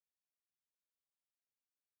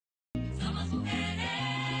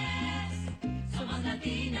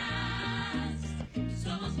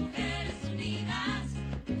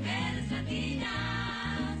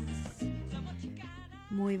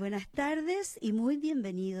Muy buenas tardes y muy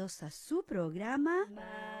bienvenidos a su programa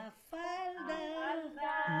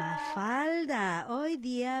Mafalda. Hoy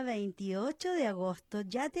día 28 de agosto,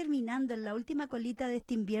 ya terminando en la última colita de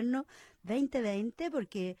este invierno 2020,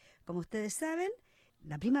 porque como ustedes saben,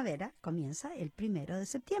 la primavera comienza el 1 de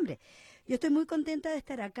septiembre. Yo estoy muy contenta de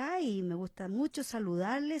estar acá y me gusta mucho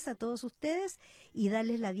saludarles a todos ustedes y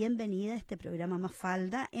darles la bienvenida a este programa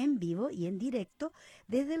Mafalda en vivo y en directo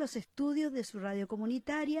desde los estudios de su radio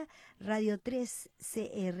comunitaria, Radio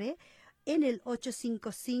 3CR, en el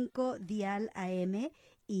 855 Dial AM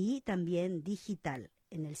y también digital.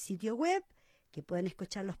 En el sitio web que pueden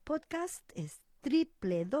escuchar los podcasts es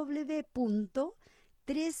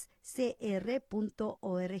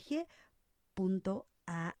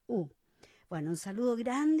www.3cr.org.au. Bueno, un saludo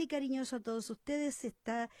grande y cariñoso a todos ustedes.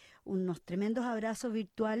 Está unos tremendos abrazos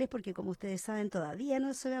virtuales porque, como ustedes saben, todavía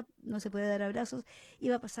no se puede dar abrazos y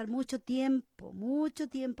va a pasar mucho tiempo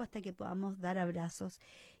hasta que podamos dar abrazos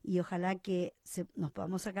y ojalá que nos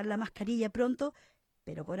podamos sacar la mascarilla pronto,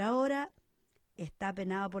 pero por ahora está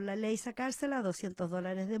penado por la ley sacársela,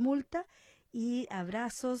 $200 de multa y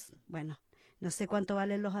abrazos, bueno, no sé cuánto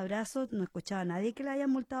valen los abrazos, no he escuchado a nadie que le hayan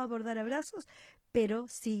multado por dar abrazos, pero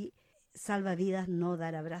sí salva vidas no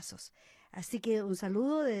dar abrazos. Así que un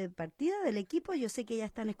saludo de partida del equipo. Yo sé que ya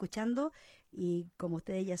están escuchando y como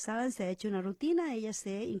ustedes ya saben, se ha hecho una rutina. Ellas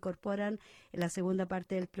se incorporan en la segunda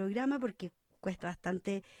parte del programa porque cuesta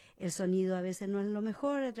bastante el sonido, a veces no es lo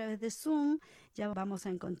mejor a través de Zoom. Ya vamos a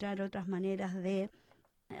encontrar otras maneras de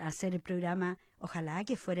hacer el programa, ojalá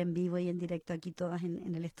que fuera en vivo y en directo aquí todas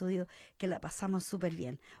en el estudio, que la pasamos súper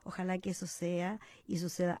bien. Ojalá que eso sea y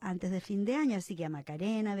suceda antes de fin de año. Así que a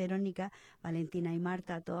Macarena, Verónica, Valentina y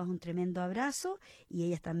Marta, a todas un tremendo abrazo y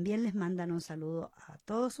ellas también les mandan un saludo a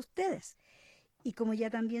todos ustedes. Y como ya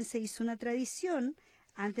también se hizo una tradición,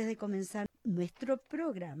 antes de comenzar nuestro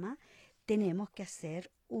programa, tenemos que hacer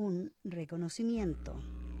un reconocimiento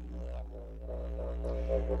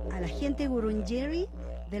a la gente Gurungeri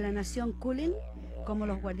de la nación Kulin como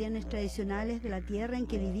los guardianes tradicionales de la tierra en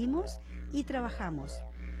que vivimos y trabajamos.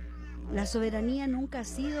 La soberanía nunca ha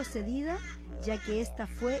sido cedida, ya que esta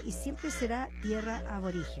fue y siempre será tierra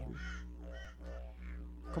aborigen.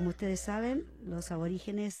 Como ustedes saben, los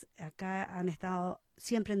aborígenes acá han estado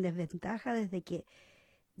siempre en desventaja desde que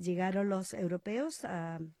llegaron los europeos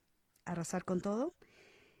a arrasar con todo.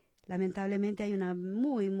 Lamentablemente hay una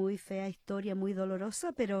muy, muy fea historia, muy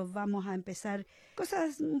dolorosa, pero vamos a empezar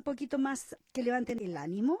cosas un poquito más que levanten el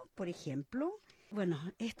ánimo, por ejemplo. Bueno,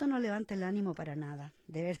 esto no levanta el ánimo para nada,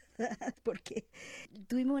 de verdad, porque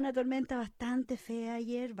tuvimos una tormenta bastante fea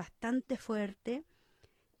ayer, bastante fuerte,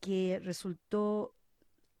 que resultó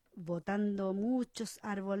botando muchos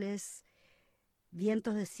árboles,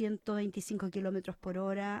 vientos de 125 kilómetros por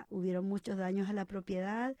hora, hubieron muchos daños a la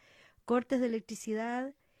propiedad, cortes de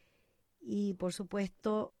electricidad. Y por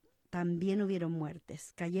supuesto también hubieron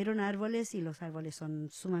muertes. Cayeron árboles y los árboles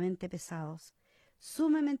son sumamente pesados,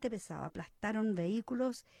 aplastaron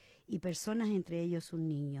vehículos y personas, entre ellos un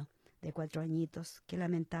niño de 4 añitos. Qué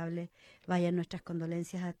lamentable. Vayan nuestras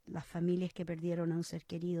condolencias a las familias que perdieron a un ser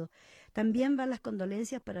querido. También van las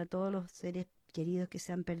condolencias para todos los seres queridos que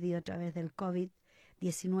se han perdido a través del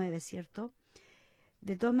COVID-19, ¿cierto?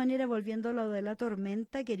 De todas maneras, volviendo a lo de la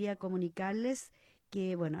tormenta, quería comunicarles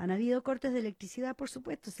que, bueno, han habido cortes de electricidad, por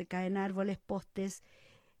supuesto, se caen árboles, postes,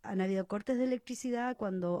 han habido cortes de electricidad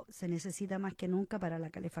cuando se necesita más que nunca para la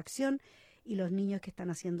calefacción y los niños que están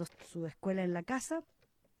haciendo su escuela en la casa.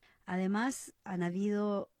 Además, han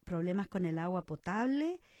habido problemas con el agua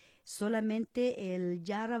potable, solamente el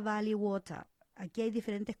Yarra Valley Water. Aquí hay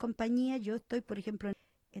diferentes compañías, yo estoy, por ejemplo,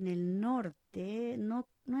 en el norte,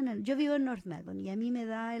 yo vivo en North Melbourne y a mí me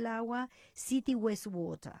da el agua City West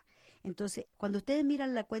Water. Entonces, cuando ustedes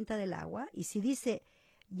miran la cuenta del agua y si dice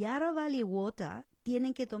Yarra Valley Water,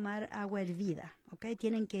 tienen que tomar agua hervida, ¿ok?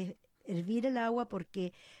 Tienen que hervir el agua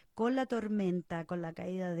porque con la tormenta, con la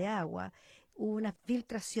caída de agua, hubo una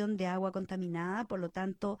filtración de agua contaminada, por lo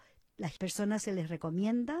tanto, las personas se les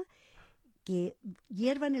recomienda que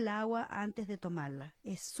hiervan el agua antes de tomarla.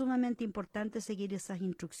 Es sumamente importante seguir esas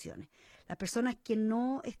instrucciones. Las personas que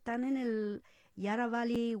no están en el Yarra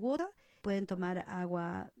Valley Water pueden tomar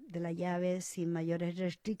agua de la llave sin mayores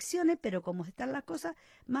restricciones, pero como están las cosas,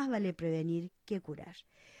 más vale prevenir que curar.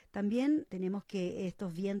 También tenemos que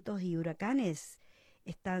estos vientos y huracanes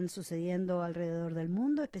están sucediendo alrededor del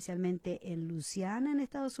mundo, especialmente en Luisiana, en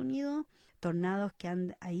Estados Unidos, tornados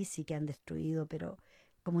que ahí sí que han destruido, pero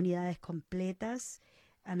comunidades completas.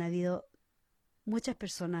 Han habido muchas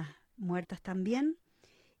personas muertas también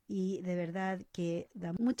y de verdad que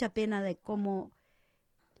da mucha pena de cómo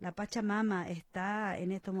La Pachamama está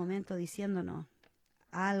en estos momentos diciéndonos,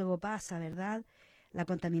 algo pasa, ¿verdad? La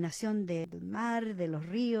contaminación del mar, de los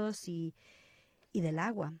ríos y del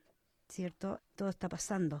agua, ¿cierto? Todo está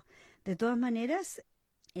pasando. De todas maneras,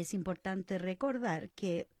 es importante recordar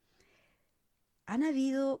que han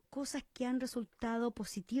habido cosas que han resultado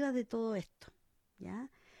positivas de todo esto, ¿ya?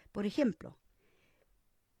 Por ejemplo,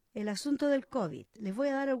 el asunto del COVID. Les voy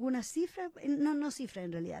a dar algunas cifras, no cifras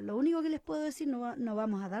en realidad. Lo único que les puedo decir, no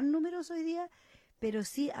vamos a dar números hoy día, pero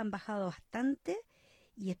sí han bajado bastante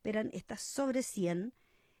y esperan, está sobre 100.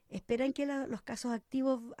 Esperan que los casos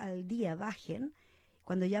activos al día bajen.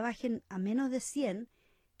 Cuando ya bajen a menos de 100,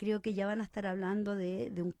 creo que ya van a estar hablando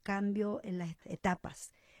de un cambio en las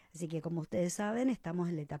etapas. Así que, como ustedes saben, estamos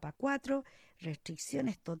en la etapa 4,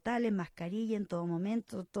 restricciones totales, mascarilla en todo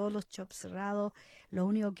momento, todos los shops cerrados. Lo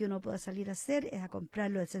único que uno puede salir a hacer es a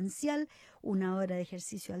comprar lo esencial, 1 hora de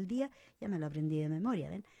ejercicio al día. Ya me lo aprendí de memoria,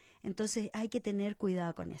 ¿ven? Entonces hay que tener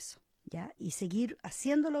cuidado con eso, ¿ya? Y seguir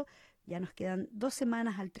haciéndolo. Ya nos quedan 2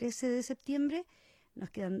 semanas al 13 de septiembre, nos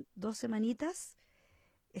quedan 2 semanitas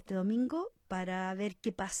este domingo para ver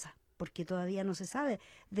qué pasa, porque todavía no se sabe.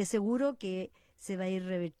 De seguro que se va a ir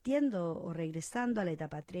revirtiendo o regresando a la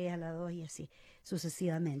etapa 3, a la 2 y así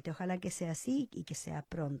sucesivamente. Ojalá que sea así y que sea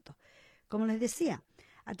pronto. Como les decía,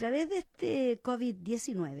 a través de este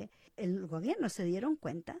COVID-19, el gobierno se dieron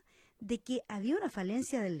cuenta de que había una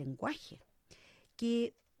falencia del lenguaje,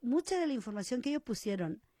 que mucha de la información que ellos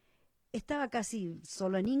pusieron estaba casi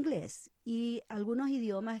solo en inglés y algunos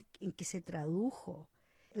idiomas en que se tradujo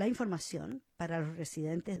la información para los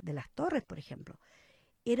residentes de las torres, por ejemplo,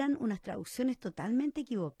 eran unas traducciones totalmente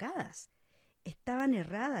equivocadas, estaban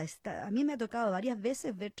erradas. A mí me ha tocado varias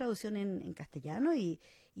veces ver traducción en castellano y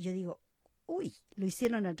yo digo, uy, ¿lo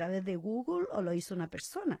hicieron a través de Google o lo hizo una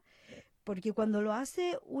persona? Porque cuando lo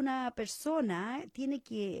hace una persona tiene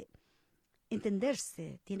que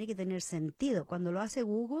entenderse, tiene que tener sentido. Cuando lo hace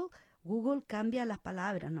Google, Google cambia las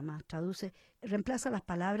palabras nomás, traduce, reemplaza las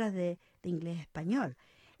palabras de inglés a español.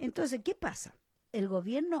 Entonces, ¿qué pasa? El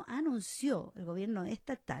gobierno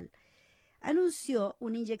estatal, anunció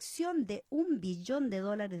una inyección de $1 billón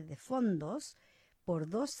de fondos por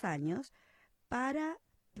 2 años para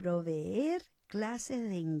proveer clases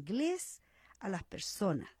de inglés a las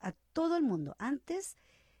personas, a todo el mundo. Antes,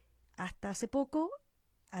 hasta hace poco,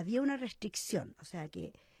 había una restricción, o sea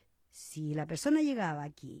que si la persona llegaba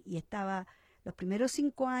aquí y estaba los primeros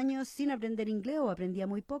 5 años sin aprender inglés o aprendía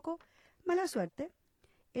muy poco, mala suerte,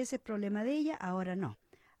 ese es problema de ella. Ahora no,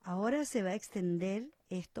 ahora se va a extender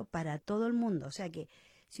esto para todo el mundo, o sea que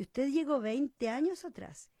si usted llegó 20 años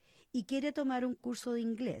atrás y quiere tomar un curso de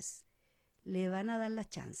inglés, le van a dar la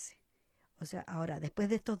chance. O sea, ahora, después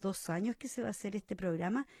de estos 2 años que se va a hacer este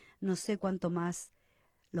programa, no sé cuánto más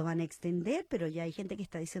lo van a extender, pero ya hay gente que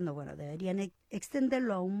está diciendo, bueno, deberían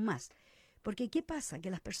extenderlo aún más. Porque ¿qué pasa? Que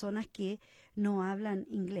las personas que no hablan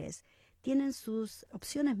inglés tienen sus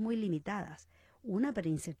opciones muy limitadas. Una para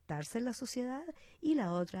insertarse en la sociedad y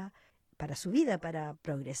la otra para su vida, para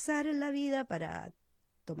progresar en la vida, para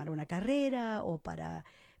tomar una carrera o para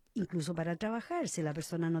incluso para trabajar. Si la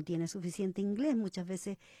persona no tiene suficiente inglés, muchas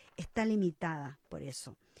veces está limitada por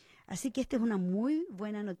eso. Así que esta es una muy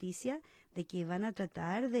buena noticia de que van a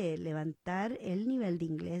tratar de levantar el nivel de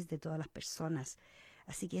inglés de todas las personas.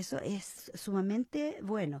 Así que eso es sumamente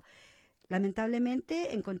bueno.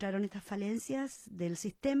 Lamentablemente encontraron estas falencias del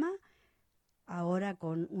sistema ahora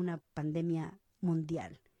con una pandemia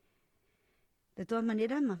mundial. De todas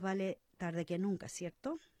maneras, más vale tarde que nunca,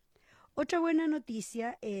 ¿cierto? Otra buena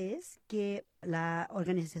noticia es que la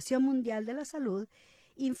Organización Mundial de la Salud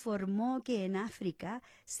informó que en África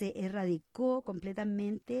se erradicó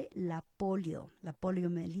completamente la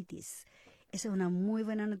poliomielitis. Esa es una muy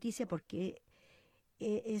buena noticia porque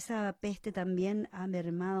esa peste también ha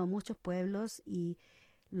mermado muchos pueblos y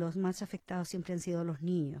los más afectados siempre han sido los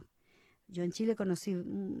niños. Yo en Chile conocí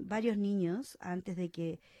varios niños antes de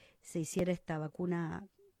que se hiciera esta vacuna,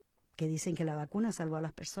 que dicen que la vacuna salvó a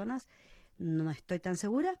las personas. No estoy tan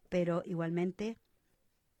segura, pero igualmente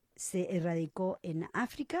se erradicó en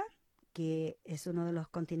África, que es uno de los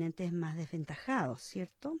continentes más desventajados,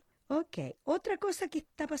 ¿cierto? Ok, otra cosa que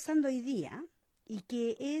está pasando hoy día y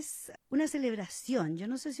que es una celebración. Yo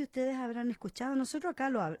no sé si ustedes habrán escuchado, nosotros acá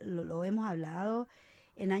lo hemos hablado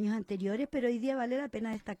en años anteriores, pero hoy día vale la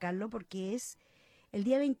pena destacarlo porque es el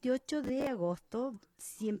día 28 de agosto,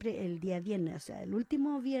 siempre el día viernes, o sea, el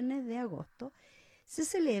último viernes de agosto, se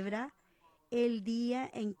celebra el día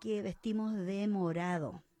en que vestimos de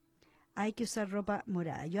morado. Hay que usar ropa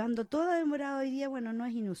morada. Yo ando toda de morado hoy día, bueno, no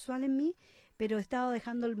es inusual en mí, pero he estado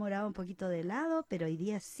dejando el morado un poquito de lado, pero hoy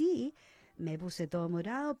día sí me puse todo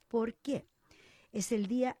morado. ¿Por qué? Es el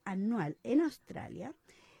día anual en Australia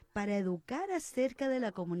para educar acerca de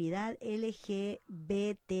la comunidad LGBTIQA+.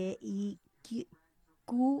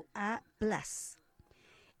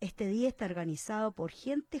 Este día está organizado por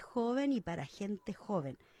gente joven y para gente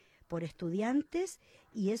joven, por estudiantes,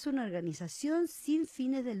 y es una organización sin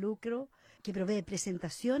fines de lucro que provee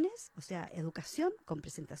presentaciones, o sea, educación con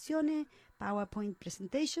presentaciones, PowerPoint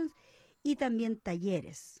presentations, y también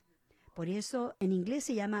talleres. Por eso en inglés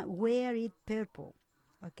se llama Wear It Purple.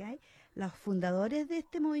 ¿Okay? Los fundadores de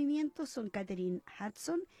este movimiento son Catherine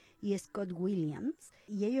Hudson y Scott Williams,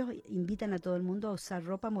 y ellos invitan a todo el mundo a usar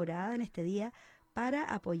ropa morada en este día para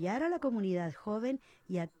apoyar a la comunidad joven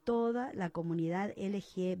y a toda la comunidad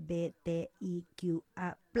LGBTIQA+,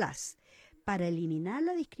 para eliminar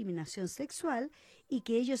la discriminación sexual y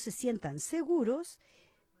que ellos se sientan seguros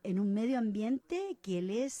en un medio ambiente que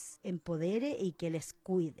les empodere y que les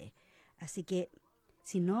cuide. Así que,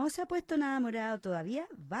 si no se ha puesto nada morado todavía,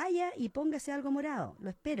 vaya y póngase algo morado. Lo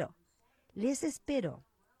espero. Les espero.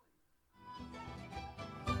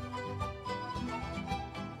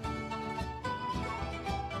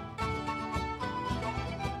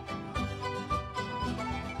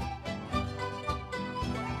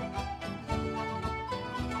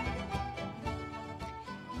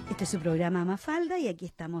 Este es su programa Mafalda y aquí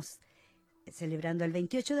estamos celebrando el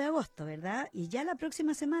 28 de agosto, ¿verdad? Y ya la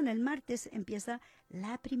próxima semana, el martes, empieza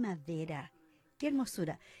la primavera. ¡Qué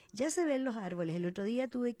hermosura! Ya se ven los árboles. El otro día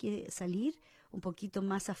tuve que salir un poquito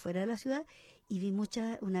más afuera de la ciudad y vi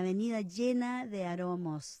una avenida llena de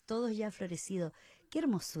aromos, todos ya florecidos. ¡Qué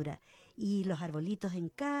hermosura! Y los arbolitos en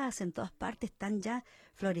casa, en todas partes, están ya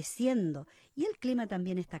floreciendo. Y el clima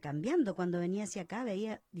también está cambiando. Cuando venía hacia acá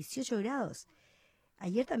veía 18 grados.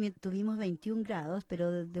 Ayer también tuvimos 21 grados,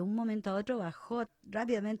 pero de un momento a otro bajó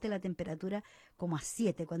rápidamente la temperatura como a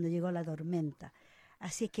 7 cuando llegó la tormenta.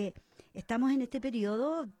 Así es que estamos en este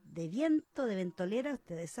periodo de viento, de ventolera.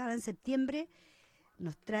 Ustedes saben, septiembre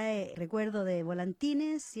nos trae recuerdo de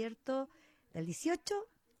volantines, ¿cierto? Del 18,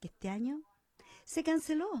 que este año se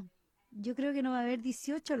canceló. Yo creo que no va a haber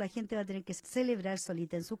 18, la gente va a tener que celebrar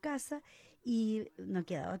solita en su casa y no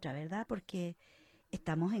queda otra, ¿verdad? Porque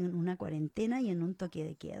estamos en una cuarentena y en un toque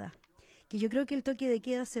de queda. Que yo creo que el toque de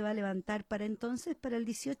queda se va a levantar para entonces, para el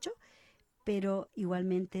 18, pero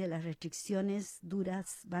igualmente las restricciones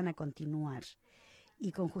duras van a continuar.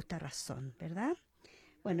 Y con justa razón, ¿verdad?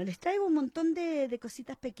 Bueno, les traigo un montón de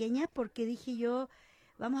cositas pequeñas porque dije yo,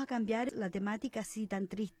 vamos a cambiar la temática así tan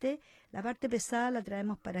triste. La parte pesada la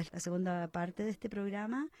traemos para la segunda parte de este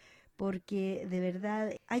programa porque de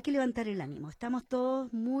verdad hay que levantar el ánimo. Estamos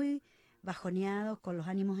todos muy bajoneados, con los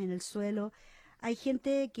ánimos en el suelo. Hay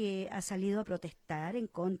gente que ha salido a protestar en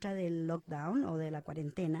contra del lockdown o de la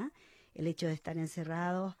cuarentena, el hecho de estar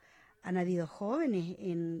encerrados. Han habido jóvenes,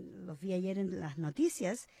 los vi ayer en las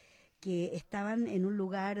noticias, que estaban en un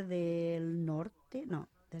lugar del norte, no,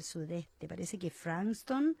 del sudeste, parece que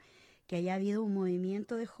Frankston, que haya habido un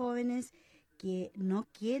movimiento de jóvenes que no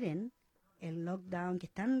quieren el lockdown, que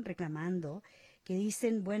están reclamando, que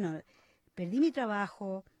dicen, bueno, perdí mi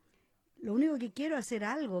trabajo, lo único que quiero es hacer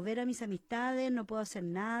algo, ver a mis amistades, no puedo hacer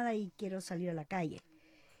nada y quiero salir a la calle.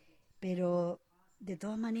 Pero de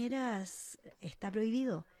todas maneras está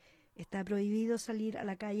prohibido salir a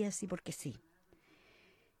la calle así porque sí.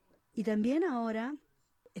 Y también ahora,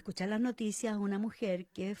 escuchar las noticias, una mujer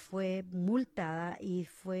que fue multada y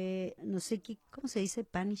fue, no sé qué, ¿cómo se dice?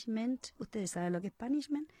 Punishment. ¿Ustedes saben lo que es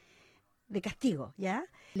punishment? De castigo, ¿ya?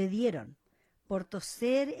 Le dieron por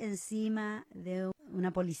toser encima de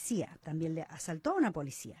una policía, también le asaltó a una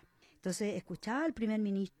policía. Entonces escuchaba al primer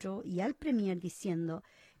ministro y al premier diciendo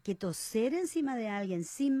que toser encima de alguien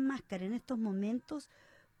sin máscara en estos momentos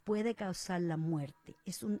puede causar la muerte.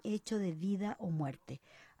 Es un hecho de vida o muerte.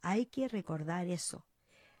 Hay que recordar eso.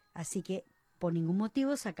 Así que por ningún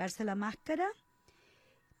motivo sacarse la máscara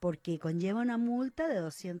porque conlleva una multa de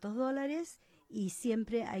 $200 y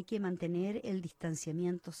siempre hay que mantener el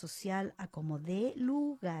distanciamiento social a como dé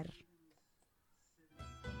lugar.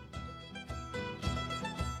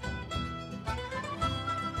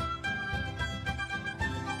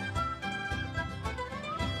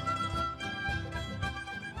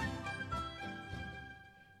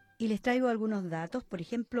 Y les traigo algunos datos. Por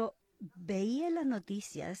ejemplo, veía en las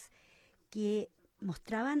noticias que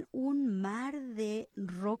mostraban un mar de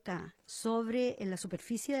roca en la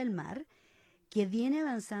superficie del mar que viene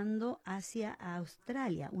avanzando hacia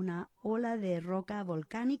Australia, una ola de roca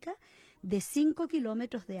volcánica de 5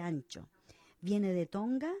 kilómetros de ancho. Viene de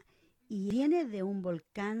Tonga y viene de un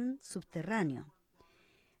volcán subterráneo.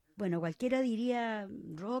 Bueno, cualquiera diría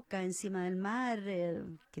roca encima del mar,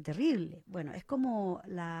 qué terrible. Bueno, es como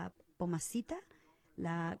la pomacita,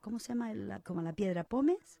 ¿cómo se llama? Como la piedra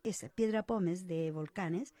pómez, esa piedra pómez de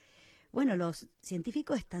volcanes. Bueno, los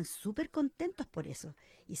científicos están súper contentos por eso.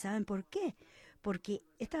 ¿Y saben por qué? Porque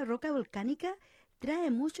esta roca volcánica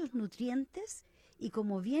trae muchos nutrientes y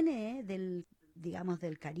como viene del, digamos,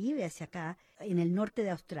 del Caribe hacia acá, en el norte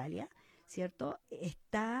de Australia, ¿cierto?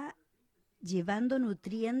 Está llevando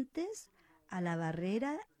nutrientes a la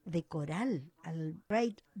barrera de coral, al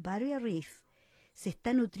Great Barrier Reef. Se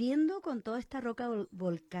está nutriendo con toda esta roca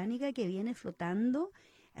volcánica que viene flotando,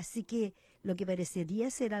 así que lo que parecería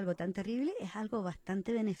ser algo tan terrible es algo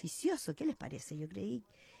bastante beneficioso. ¿Qué les parece? Yo creí,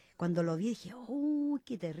 cuando lo vi dije, ¡oh,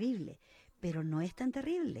 qué terrible! Pero no es tan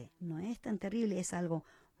terrible, no es tan terrible, es algo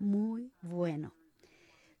muy bueno.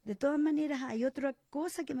 De todas maneras, hay otra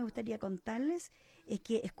cosa que me gustaría contarles, es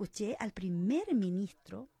que escuché al primer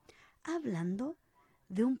ministro hablando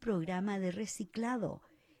de un programa de reciclado.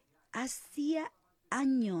 Hacía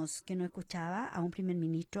años que no escuchaba a un primer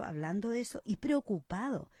ministro hablando de eso y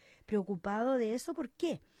preocupado de eso. ¿Por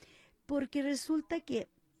qué? Porque resulta que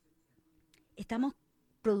estamos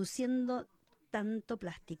produciendo tanto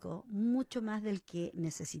plástico, mucho más del que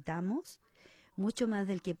necesitamos, mucho más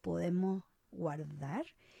del que podemos guardar.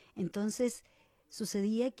 Entonces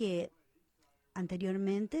sucedía que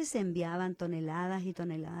anteriormente se enviaban toneladas y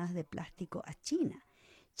toneladas de plástico a China.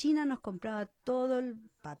 China nos compraba todo el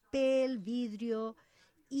papel, vidrio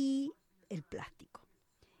y el plástico.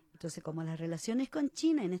 Entonces, como las relaciones con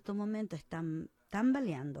China en estos momentos están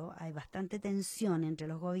tambaleando, hay bastante tensión entre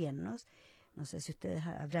los gobiernos. No sé si ustedes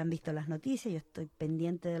habrán visto las noticias, yo estoy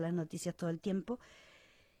pendiente de las noticias todo el tiempo.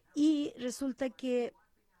 Y resulta que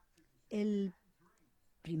el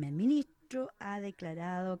primer ministro ha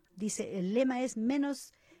declarado, dice, el lema es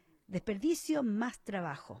menos desperdicio, más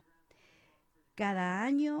trabajo. Cada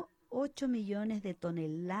año 8 millones de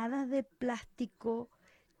toneladas de plástico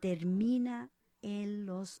termina en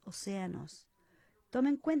los océanos.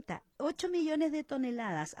 Tomen en cuenta, 8 millones de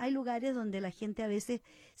toneladas. Hay lugares donde la gente a veces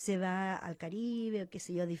se va al Caribe o qué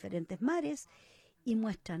sé yo, a diferentes mares y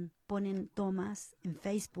muestran, ponen tomas en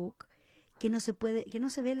Facebook que no se puede, que no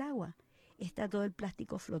se ve el agua. Está todo el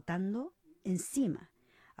plástico flotando encima.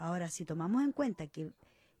 Ahora, si tomamos en cuenta que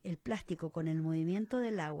el plástico con el movimiento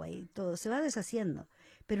del agua y todo se va deshaciendo,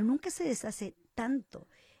 pero nunca se deshace tanto.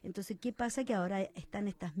 Entonces, ¿qué pasa? Que ahora están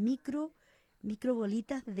estas micro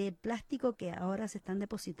bolitas de plástico que ahora se están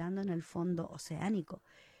depositando en el fondo oceánico,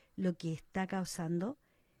 lo que está causando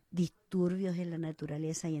disturbios en la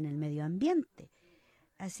naturaleza y en el medio ambiente.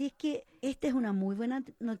 Así es que esta es una muy buena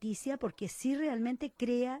noticia porque sí realmente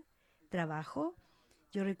crea trabajo.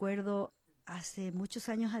 Yo recuerdo hace muchos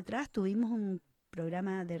años atrás tuvimos un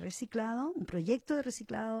programa de reciclado, un proyecto de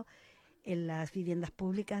reciclado en las viviendas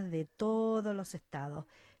públicas de todos los estados.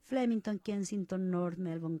 Flemington, Kensington, North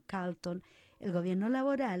Melbourne, Carlton. El gobierno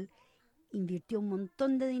laboral invirtió un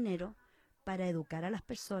montón de dinero para educar a las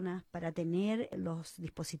personas, para tener los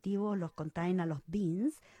dispositivos, los containers, los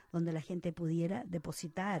bins, donde la gente pudiera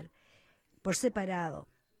depositar por separado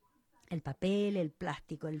el papel, el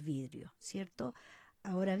plástico, el vidrio, ¿cierto?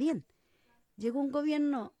 Ahora bien, llegó un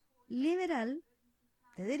gobierno liberal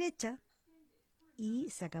de derecha y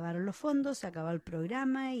se acabaron los fondos, se acabó el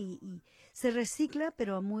programa y se recicla,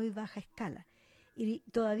 pero a muy baja escala. Y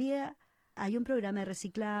todavía hay un programa de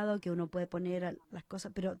reciclado que uno puede poner las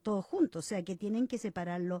cosas, pero todo junto, o sea que tienen que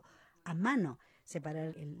separarlo a mano,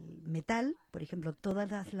 separar el metal, por ejemplo,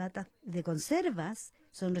 todas las latas de conservas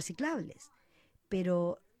son reciclables,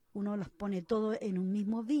 pero uno los pone todo en un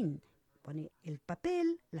mismo bin, pone el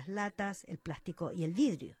papel, las latas, el plástico y el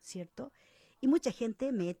vidrio, ¿cierto? Y mucha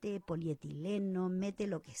gente mete polietileno, mete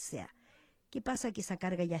lo que sea. ¿Qué pasa? Que esa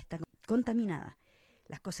carga ya está contaminada.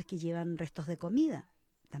 Las cosas que llevan restos de comida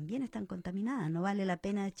también están contaminadas. No vale la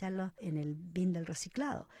pena echarlos en el bin del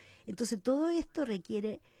reciclado. Entonces todo esto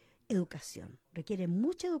requiere educación, requiere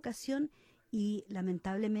mucha educación y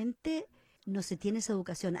lamentablemente no se tiene esa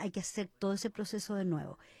educación. Hay que hacer todo ese proceso de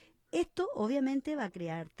nuevo. Esto obviamente va a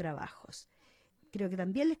crear trabajos. Creo que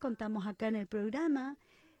también les contamos acá en el programa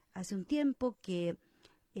hace un tiempo que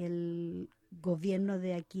el gobierno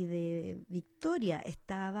de aquí de Victoria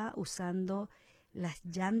estaba usando las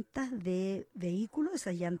llantas de vehículos,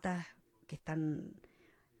 esas llantas que están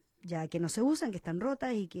ya que no se usan, que están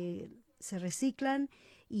rotas y que se reciclan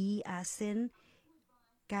y hacen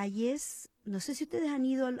calles. No sé si ustedes han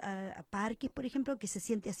ido a parques, por ejemplo, que se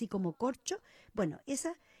siente así como corcho. Bueno,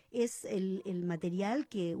 esa es el material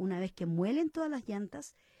que una vez que muelen todas las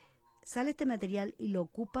llantas, sale este material y lo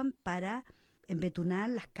ocupan para embetunar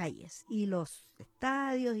las calles y los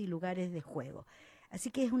estadios y lugares de juego.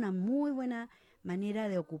 Así que es una muy buena manera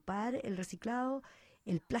de ocupar el reciclado.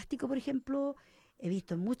 El plástico, por ejemplo, he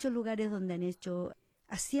visto en muchos lugares donde han hecho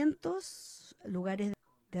asientos, lugares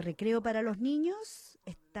de recreo para los niños,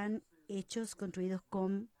 están hechos, construidos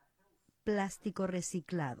con plástico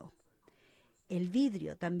reciclado. El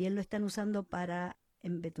vidrio también lo están usando para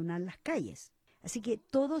embetunar las calles. Así que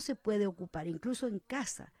todo se puede ocupar, incluso en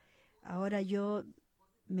casa. Ahora yo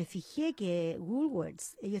me fijé que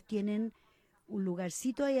Woolworths, ellos tienen un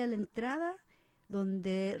lugarcito ahí a la entrada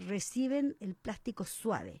donde reciben el plástico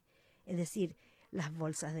suave. Es decir, las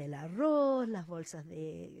bolsas del arroz, las bolsas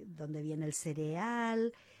de donde viene el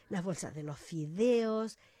cereal, las bolsas de los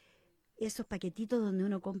fideos, esos paquetitos donde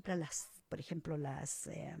uno compra por ejemplo, las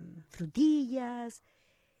frutillas,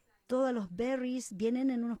 todos los berries vienen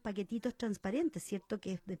en unos paquetitos transparentes, ¿cierto?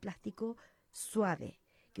 Que es de plástico suave,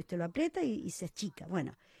 que usted lo aprieta y se achica.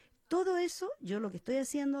 Bueno, todo eso yo lo que estoy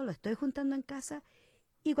haciendo, lo estoy juntando en casa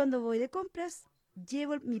y cuando voy de compras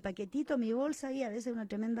llevo mi paquetito, mi bolsa ahí, a veces una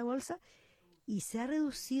tremenda bolsa, y se ha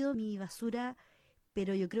reducido mi basura,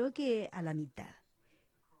 pero yo creo que a la mitad.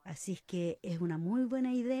 Así es que es una muy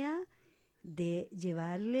buena idea de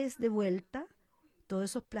llevarles de vuelta todos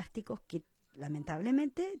esos plásticos que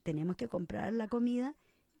lamentablemente tenemos que comprar la comida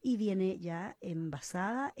y viene ya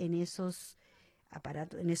envasada en esos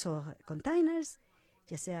aparatos, en esos containers,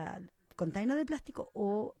 ya sea container de plástico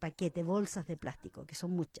o paquete, bolsas de plástico, que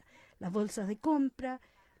son muchas. Las bolsas de compra,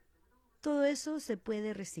 todo eso se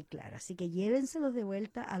puede reciclar, así que llévenselos de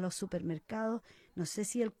vuelta a los supermercados. No sé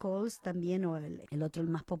si el Coles también o el otro, el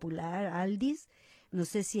más popular, Aldi's, no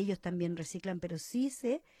sé si ellos también reciclan, pero sí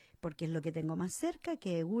sé, porque es lo que tengo más cerca,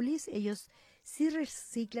 que Woolies, ellos sí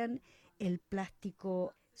reciclan el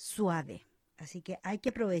plástico suave. Así que hay que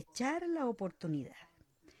aprovechar la oportunidad.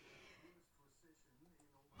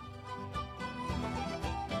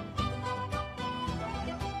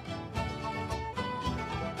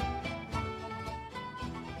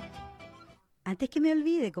 Antes que me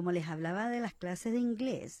olvide, como les hablaba de las clases de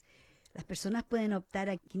inglés, las personas pueden optar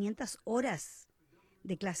a 500 horas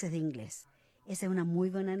de clases de inglés. Esa es una muy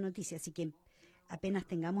buena noticia, así que apenas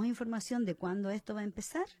tengamos información de cuándo esto va a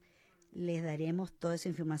empezar, les daremos toda esa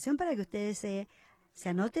información para que ustedes se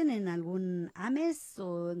anoten en algún AMES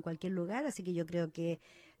o en cualquier lugar. Así que yo creo que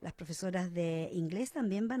las profesoras de inglés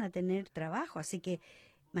también van a tener trabajo, así que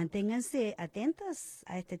manténganse atentas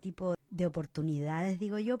a este tipo de oportunidades,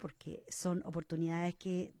 digo yo, porque son oportunidades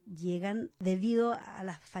que llegan debido a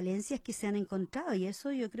las falencias que se han encontrado, y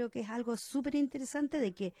eso yo creo que es algo súper interesante,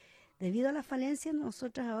 de que debido a las falencias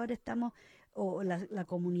nosotros ahora estamos, o la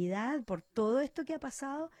comunidad, por todo esto que ha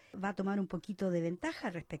pasado, va a tomar un poquito de ventaja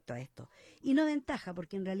respecto a esto. Y no ventaja,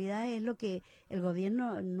 porque en realidad es lo que el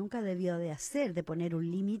gobierno nunca debió de hacer, de poner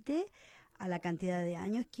un límite a la cantidad de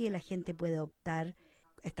años que la gente puede optar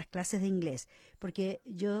estas clases de inglés, porque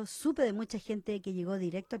yo supe de mucha gente que llegó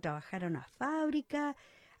directo a trabajar a una fábrica,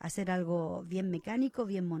 a hacer algo bien mecánico,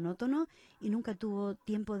 bien monótono, y nunca tuvo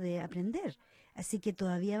tiempo de aprender. Así que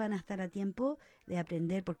todavía van a estar a tiempo de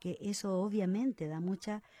aprender, porque eso obviamente da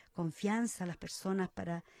mucha confianza a las personas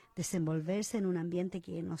para desenvolverse en un ambiente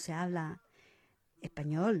que no se habla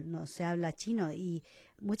español, no se habla chino, y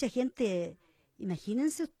mucha gente,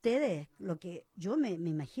 imagínense ustedes lo que yo me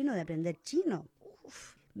imagino de aprender chino.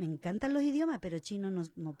 Uf, me encantan los idiomas, pero chino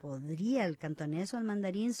no podría. El cantonés o el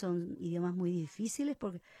mandarín son idiomas muy difíciles,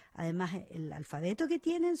 porque además el alfabeto que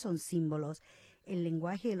tienen son símbolos, el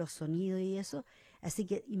lenguaje, los sonidos y eso. Así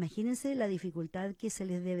que imagínense la dificultad que se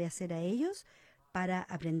les debe hacer a ellos para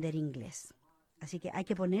aprender inglés. Así que hay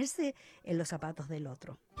que ponerse en los zapatos del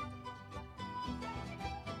otro.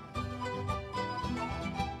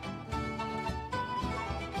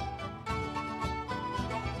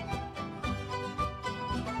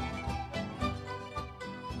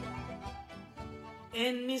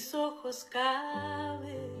 En mis ojos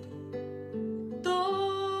cabe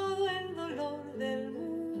todo el dolor del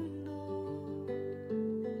mundo,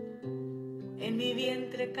 en mi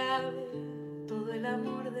vientre cabe todo el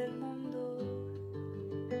amor del mundo,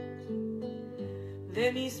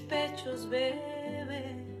 de mis pechos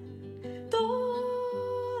beben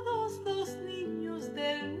todos los niños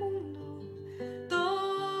del mundo,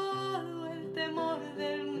 todo el temor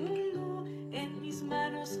del mundo en mis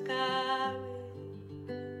manos cabe.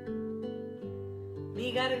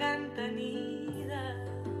 Mi garganta anida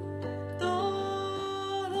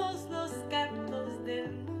todos los cantos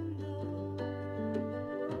del mundo,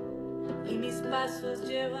 y mis pasos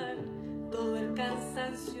llevan todo el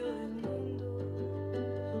cansancio del mundo.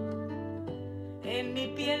 En mi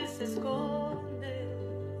piel se esconde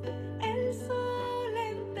el sol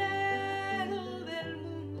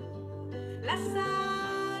la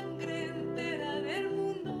sangre entera del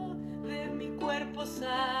mundo de mi cuerpo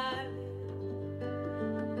sale.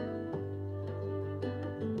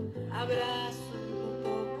 Abrazo lo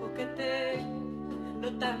poco que tengo,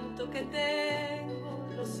 lo tanto que tengo,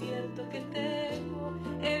 lo cierto que tengo,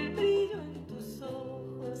 el brillo en tus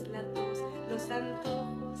ojos, la tos, los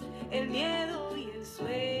antojos, el miedo y el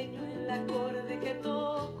sueño, el acorde que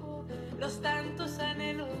toco, los tantos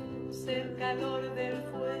anhelos, el calor del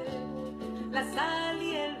fuego, la sal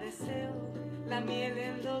y el deseo, la miel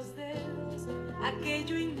en los dedos,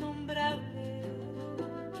 aquello innombrable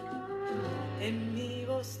en mi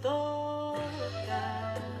voz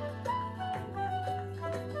toca.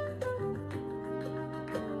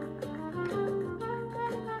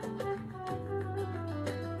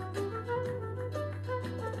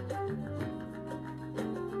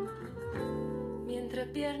 Mi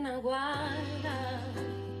entrepierna guarda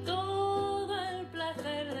todo el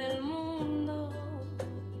placer del mundo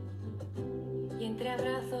y entre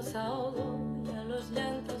abrazos ahogo ya los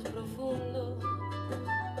llantos profundos.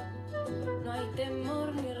 No hay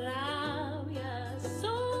temor ni rabia,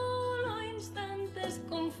 solo instantes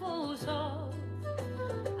confusos,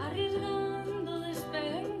 arriesgando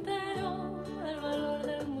despegue entero el valor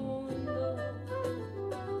del mundo.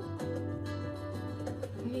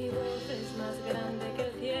 Mi voz es más grande que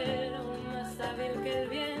el cielo, más hábil que el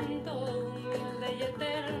viento, humilde y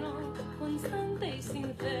eterno, constante y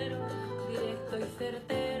sincero, directo y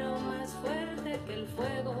certero, más fuerte que el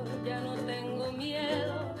fuego, ya no tengo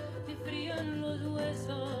miedo, ni frío en los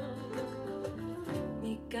huesos,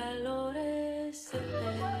 mi calor es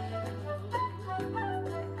eterno.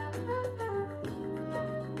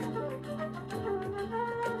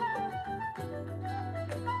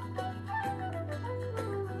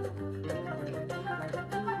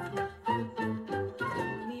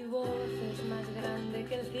 Mi voz es más grande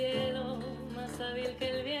que el cielo, más hábil que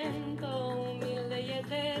el viento, humilde y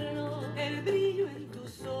eterno, el brillo en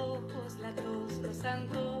tus ojos, la tos, los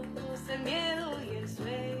antojos, el miedo y el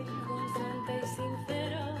sueño, constante y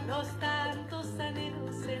sincero, los tantos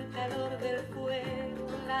anhelos, el calor del fuego,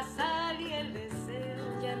 la sal y el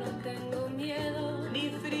deseo, ya no tengo miedo, ni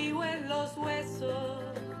frío en los huesos,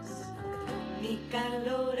 mi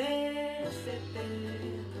calor es eterno.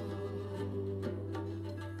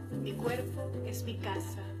 Mi cuerpo es mi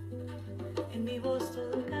casa, en mi voz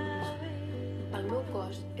todo cabe. El meu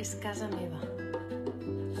cos és casa meva.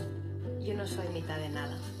 Yo no soy mitad de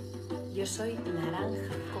nada. Yo soy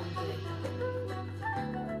naranja completa.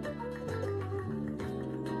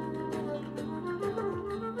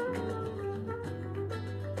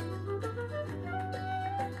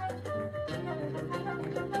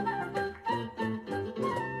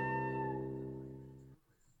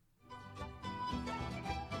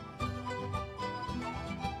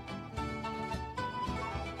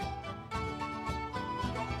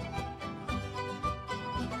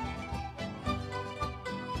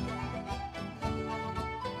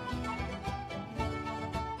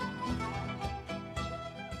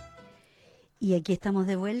 Y aquí estamos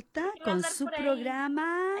de vuelta Iba a con andar su por ahí.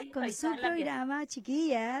 programa, Ahí con está, su en la programa,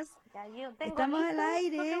 chiquillas. Ya, yo tengo Estamos al listo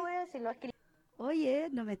aire. lo que voy a decir, lo escribí. Oye,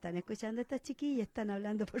 no me están escuchando estas chiquillas, están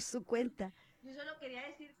hablando por su cuenta. Yo solo quería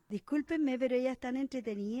decir. Discúlpenme, pero ellas están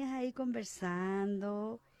entretenidas ahí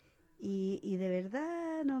conversando y de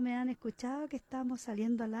verdad no me han escuchado que estamos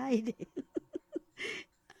saliendo al aire.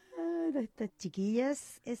 Ah, estas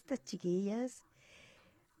chiquillas.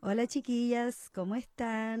 Hola chiquillas, ¿cómo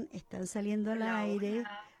están? ¿Están saliendo al aire?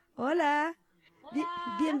 Hola.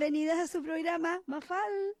 Bienvenidas a su programa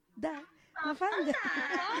Mafalda. Mafalda.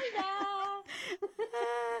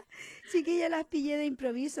 Chiquillas, las pillé de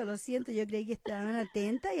improviso, lo siento, yo creí que estaban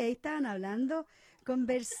atentas y ahí estaban hablando,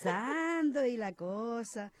 conversando y la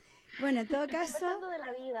cosa. Bueno, en todo caso, Conversando de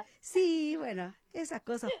la vida. sí, bueno, esas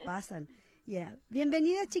cosas pasan. Ya,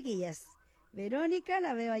 bienvenidas chiquillas. Verónica,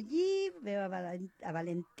 la veo allí, veo a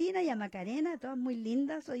Valentina y a Macarena, todas muy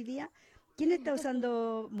lindas hoy día. ¿Quién está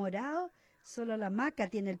usando morado? Solo la Maca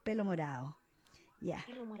tiene el pelo morado. Ya,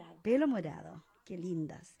 Pelo morado. pelo morado, qué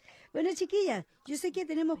lindas. Bueno, chiquillas, yo sé que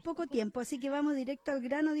tenemos poco tiempo, así que vamos directo al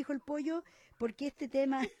grano, dijo el pollo, porque este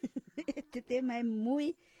tema, este tema es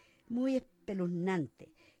muy, muy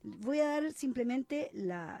espeluznante. Voy a dar simplemente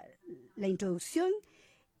la introducción,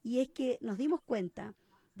 y es que nos dimos cuenta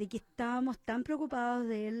de que estábamos tan preocupados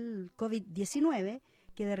del COVID-19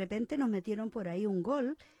 que de repente nos metieron por ahí un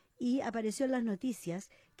gol y apareció en las noticias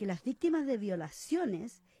que las víctimas de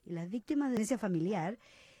violaciones y las víctimas de violencia familiar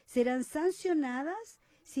serán sancionadas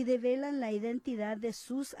si develan la identidad de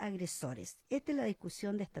sus agresores. Esta es la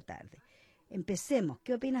discusión de esta tarde. Empecemos.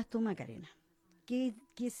 ¿Qué opinas tú, Macarena? ¿Qué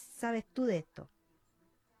sabes tú de esto?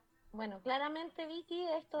 Bueno, claramente, Vicky,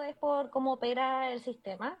 esto es por cómo opera el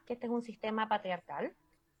sistema, que este es un sistema patriarcal.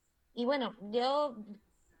 Y bueno, yo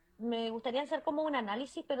me gustaría hacer como un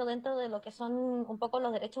análisis, pero dentro de lo que son un poco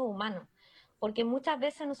los derechos humanos. Porque muchas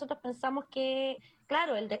veces nosotros pensamos que,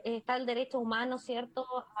 claro, está el derecho humano, ¿cierto?,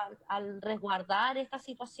 al resguardar estas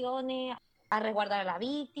situaciones, a resguardar a la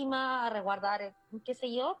víctima, a resguardar, qué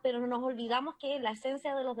sé yo, pero no nos olvidamos que la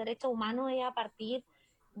esencia de los derechos humanos es a partir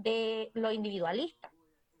de lo individualista,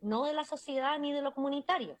 no de la sociedad ni de lo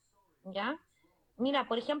comunitario, ¿ya? Mira,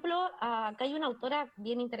 por ejemplo, acá hay una autora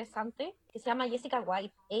bien interesante que se llama Jessica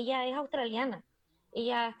White. Ella es australiana.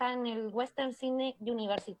 Ella está en el Western Sydney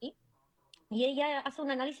University y ella hace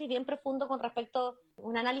un análisis bien profundo con respecto,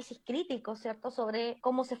 un análisis crítico, ¿cierto?, sobre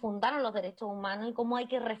cómo se fundaron los derechos humanos y cómo hay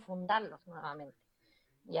que refundarlos nuevamente,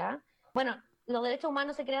 ¿ya? Bueno, los derechos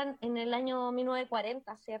humanos se crean en el año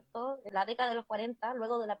 1940, ¿cierto?, en la década de los 40,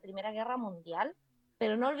 luego de la Primera Guerra Mundial.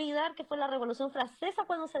 Pero no olvidar que fue la Revolución Francesa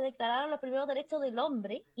cuando se declararon los primeros derechos del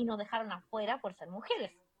hombre y nos dejaron afuera por ser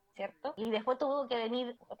mujeres, ¿cierto? Y después tuvo que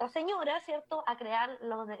venir otra señora, ¿cierto?, a crear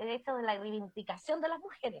los derechos de la reivindicación de las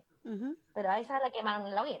mujeres. Ujú. Pero a esa la quemaron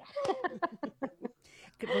en la hoguera.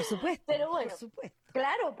 Que por supuesto, Pero por bueno, supuesto.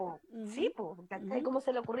 claro, pues, Ujú. sí, pues, Ujú. ¿cómo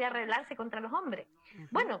se le ocurría rebelarse contra los hombres? Ajá.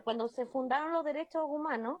 Bueno, cuando se fundaron los derechos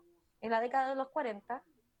humanos, en la década de los 40,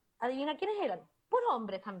 adivina quiénes eran, puros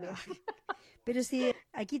hombres también. Pero sí,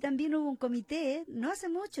 aquí también hubo un comité, no hace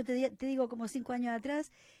mucho, te digo como 5 años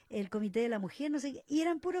atrás, el Comité de la Mujer, no sé qué, y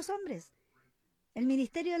eran puros hombres. El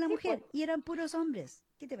Ministerio de la Sí, pues, Mujer, y eran puros hombres.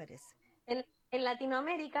 ¿Qué te parece? en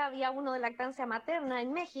Latinoamérica había uno de lactancia materna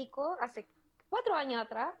en México hace 4 años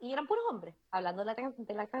atrás y eran puros hombres, hablando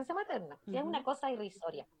de lactancia materna. Sí, es una cosa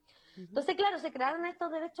irrisoria. Ujú. Entonces, claro, se crearon estos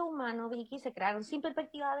derechos humanos, Vicky, se crearon sin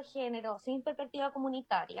perspectiva de género, sin perspectiva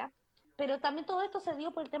comunitaria, pero también todo esto se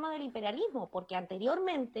dio por el tema del imperialismo, porque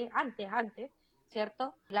anteriormente, antes,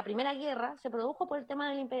 ¿cierto? La Primera Guerra se produjo por el tema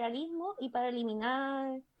del imperialismo y para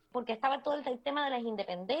eliminar, porque estaba todo el tema de las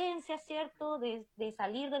independencias, ¿cierto? De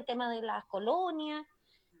salir del tema de las colonias,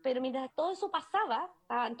 pero mientras todo eso pasaba,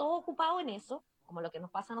 estaban todos ocupados en eso, como lo que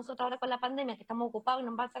nos pasa a nosotros ahora con la pandemia, que estamos ocupados y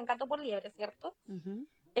nos pasan gato por liebre, ¿cierto? Ujú.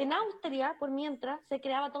 En Austria, por mientras, se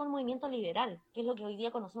creaba todo el movimiento liberal, que es lo que hoy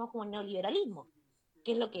día conocemos como el neoliberalismo,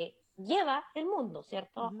 que es lo que lleva el mundo,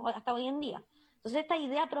 ¿cierto? Ujú. Hasta hoy en día. Entonces esta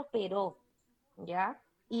idea prosperó, ¿ya?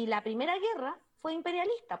 Y la Primera Guerra fue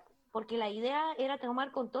imperialista, porque la idea era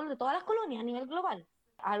tomar control de todas las colonias a nivel global.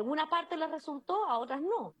 A alguna parte les resultó, a otras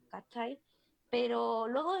no, ¿cachai? Pero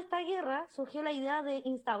luego de esta guerra surgió la idea de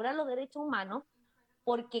instaurar los derechos humanos,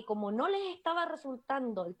 porque como no les estaba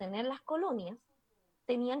resultando el tener las colonias,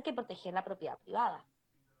 tenían que proteger la propiedad privada.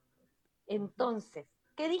 Entonces,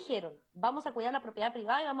 ¿qué dijeron? Vamos a cuidar la propiedad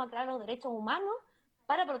privada y vamos a crear los derechos humanos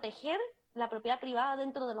para proteger la propiedad privada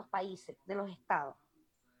dentro de los países, de los estados.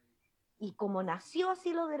 Y como nació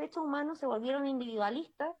así los derechos humanos, se volvieron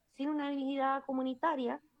individualistas, sin una vida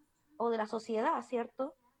comunitaria o de la sociedad,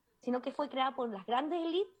 ¿cierto? Sino que fue creada por las grandes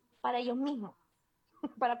élites para ellos mismos,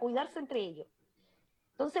 para cuidarse entre ellos.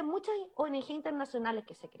 Entonces, muchas ONG internacionales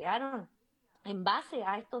que se crearon en base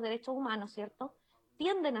a estos derechos humanos, ¿cierto?,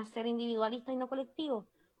 tienden a ser individualistas y no colectivos.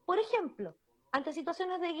 Por ejemplo, ante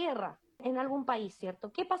situaciones de guerra en algún país,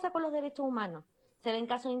 ¿cierto?, ¿qué pasa con los derechos humanos? Se ven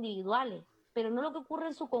casos individuales, pero no lo que ocurre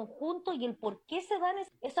en su conjunto y el por qué se dan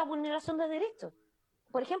esa vulneración de derechos.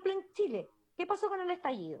 Por ejemplo, en Chile, ¿qué pasó con el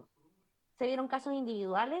estallido? Se vieron casos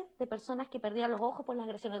individuales de personas que perdían los ojos por las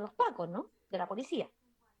agresiones de los pacos, ¿no?, de la policía.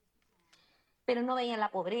 Pero no veían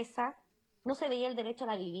la pobreza, no se veía el derecho a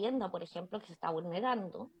la vivienda, por ejemplo, que se está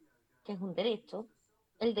vulnerando, que es un derecho,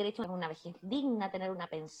 el derecho a una vejez digna, a tener una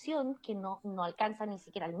pensión que no alcanza ni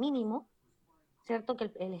siquiera el mínimo, ¿cierto?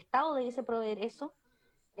 Que el Estado debiese proveer eso.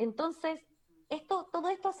 Entonces, todo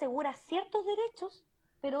esto asegura ciertos derechos,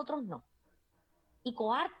 pero otros no. Y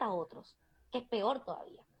coarta a otros, que es peor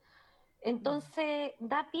todavía. Entonces,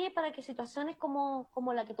 da pie para que situaciones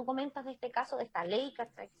como la que tú comentas de este caso, de esta ley que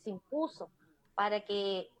se impuso, para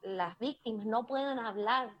que las víctimas no puedan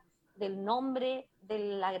hablar del nombre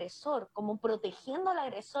del agresor, como protegiendo al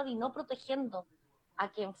agresor y no protegiendo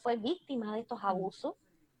a quien fue víctima de estos abusos,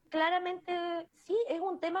 claramente sí es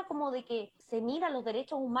un tema como de que se mira los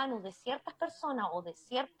derechos humanos de ciertas personas o de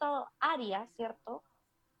ciertas áreas, ¿cierto?,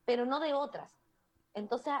 pero no de otras.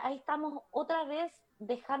 Entonces ahí estamos otra vez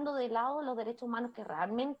dejando de lado los derechos humanos que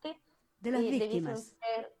realmente De las debiesen víctimas.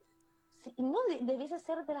 ser, no, debiese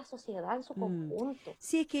ser de la sociedad en su conjunto.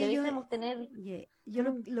 Sí, es que Debiésemos tener... yo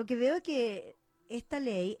lo que veo es que esta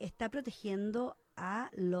ley está protegiendo a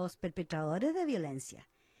los perpetradores de violencia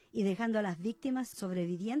y dejando a las víctimas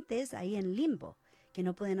sobrevivientes ahí en limbo. que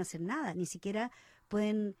no pueden hacer nada, ni siquiera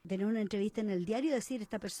pueden tener una entrevista en el diario y decir,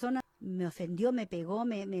 esta persona me ofendió, me pegó,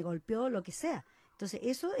 me golpeó, lo que sea. Entonces,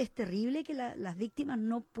 eso es terrible, que las víctimas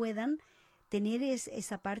no puedan tener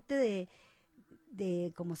esa parte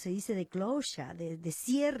de, como se dice, de closure, de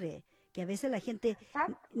cierre, que a veces la gente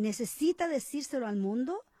Exacto. necesita decírselo al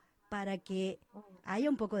mundo para que haya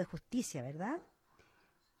un poco de justicia, ¿verdad?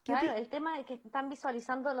 Claro, el tema es que están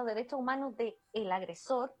visualizando los derechos humanos del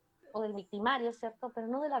agresor o del victimario, ¿cierto? Pero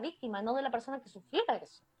no de la víctima, no de la persona que sufrió la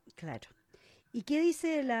agresión. Claro. ¿Y qué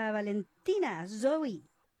dice la Valentina, Zoe?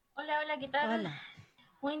 Hola, ¿qué tal? Hola.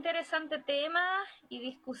 Muy interesante tema y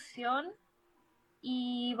discusión.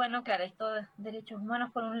 Y bueno, claro, esto de derechos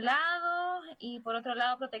humanos por un lado y por otro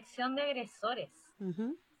lado protección de agresores.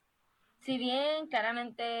 Ujú. Si bien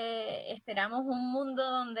claramente esperamos un mundo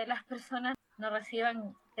donde las personas no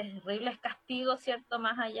reciban terribles castigos, ¿cierto?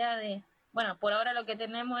 Más allá de, bueno, por ahora lo que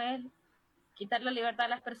tenemos es quitar la libertad a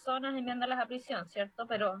las personas enviándolas a prisión, ¿cierto?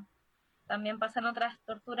 Pero también pasan otras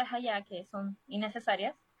torturas allá que son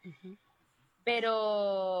innecesarias. Ujú.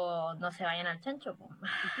 Pero no se vayan al chancho, po.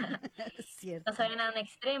 Cierto. No se vayan a un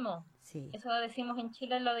extremo. Sí. Eso decimos en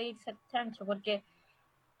Chile, lo de irse al chancho, porque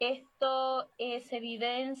esto es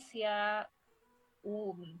evidencia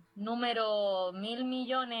un número 1.000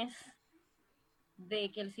 millones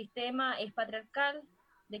de que el sistema es patriarcal,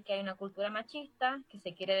 de que hay una cultura machista, que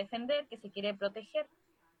se quiere defender, que se quiere proteger.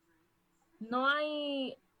 No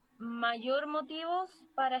hay mayor motivos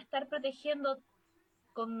para estar protegiendo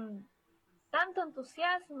con tanto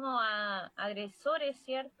entusiasmo a agresores,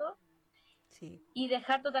 ¿cierto? Sí. Y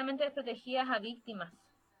dejar totalmente desprotegidas a víctimas.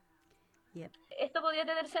 Yep. Esto podría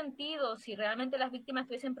tener sentido si realmente las víctimas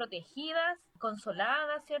estuviesen protegidas,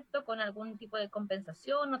 consoladas, ¿cierto? Con algún tipo de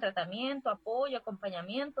compensación o tratamiento, apoyo,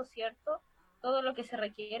 acompañamiento, ¿cierto? Todo lo que se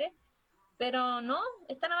requiere. Pero no,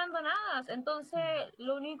 están abandonadas. Entonces,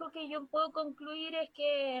 lo único que yo puedo concluir es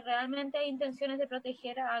que realmente hay intenciones de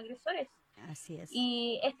proteger a agresores. Así es.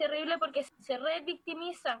 Y es terrible porque se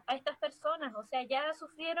revictimiza a estas personas, o sea, ya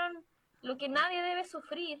sufrieron lo que nadie debe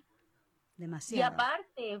sufrir. Demasiado. Y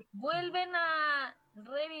aparte, vuelven a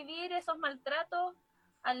revivir esos maltratos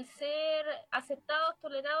al ser aceptados,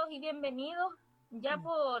 tolerados y bienvenidos ya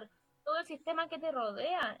por todo el sistema que te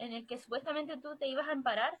rodea, en el que supuestamente tú te ibas a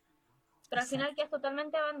amparar, pero al final quedas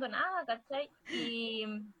totalmente abandonada, ¿cachai? Y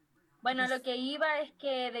bueno, lo que iba es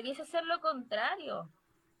que debiese ser lo contrario.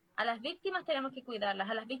 A las víctimas tenemos que cuidarlas,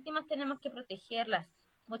 a las víctimas tenemos que protegerlas.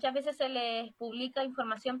 Muchas veces se les publica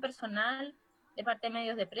información personal de parte de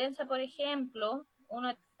medios de prensa, por ejemplo, uno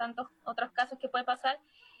de tantos otros casos que puede pasar,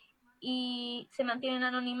 y se mantienen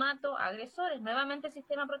anonimato a agresores. Nuevamente el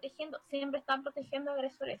sistema protegiendo, siempre están protegiendo a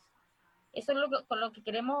agresores. Eso es con lo que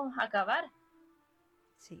queremos acabar.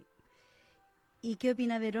 Sí. ¿Y qué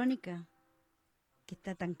opina Verónica? Que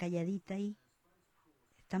está tan calladita ahí,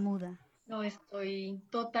 está muda. No, estoy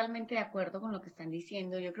totalmente de acuerdo con lo que están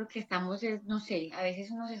diciendo. Yo creo que estamos, no sé, a veces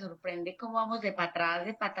uno se sorprende cómo vamos de para atrás,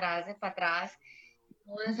 de para atrás, de para atrás.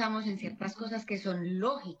 No pensamos en ciertas cosas que son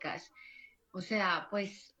lógicas. O sea,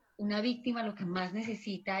 pues una víctima lo que más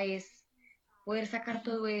necesita es poder sacar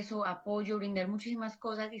todo eso, apoyo, brindar muchísimas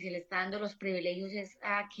cosas y se le está dando los privilegios es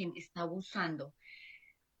a quien está abusando.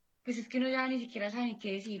 Pues es que uno ya ni siquiera sabe ni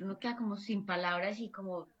qué decir, uno queda como sin palabras y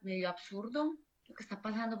como medio absurdo lo que está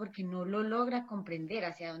pasando porque no lo logra comprender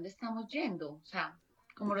hacia dónde estamos yendo. O sea,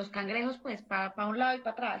 como los cangrejos, pues para un lado y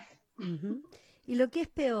para atrás. Uh-huh. Y lo que es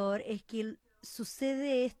peor es que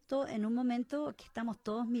sucede esto en un momento que estamos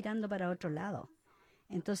todos mirando para otro lado.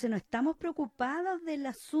 Entonces no estamos preocupados del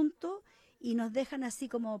asunto y nos dejan así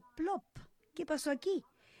como plop. ¿Qué pasó aquí?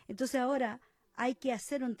 Entonces ahora hay que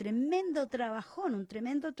hacer un tremendo trabajón, un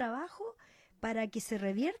tremendo trabajo para que se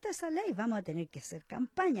revierta esa ley. Vamos a tener que hacer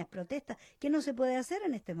campañas, protestas, que no se puede hacer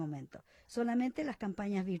en este momento. Solamente las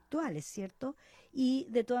campañas virtuales, ¿cierto? Y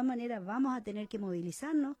de todas maneras vamos a tener que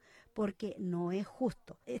movilizarnos porque no es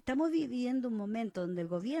justo. Estamos viviendo un momento donde el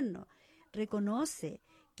gobierno reconoce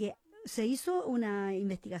que se hizo una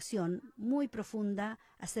investigación muy profunda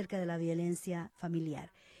acerca de la violencia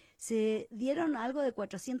familiar. Se dieron algo de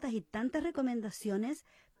 400 y tantas recomendaciones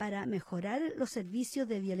para mejorar los servicios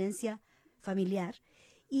de violencia familiar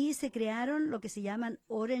y se crearon lo que se llaman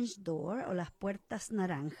Orange Door o las puertas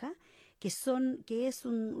naranja, que es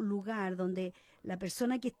un lugar donde la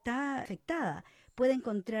persona que está afectada puede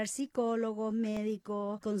encontrar psicólogos,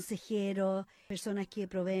 médicos, consejeros, personas que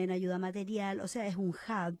proveen ayuda material, o sea, es un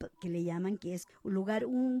hub que le llaman, que es un lugar,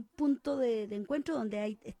 un punto de encuentro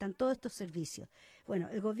donde están todos estos servicios. Bueno,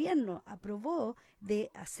 el gobierno aprobó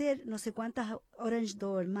de hacer no sé cuántas Orange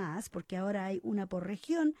Door más, porque ahora hay una por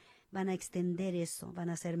región. Van a extender eso,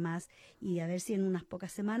 van a hacer más, y a ver si en unas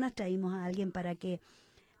pocas semanas traímos a alguien para que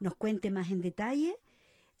nos cuente más en detalle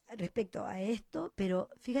respecto a esto. Pero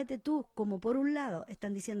fíjate tú, como por un lado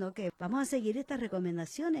están diciendo que vamos a seguir estas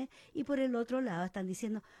recomendaciones, y por el otro lado están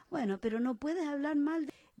diciendo, bueno, pero no puedes hablar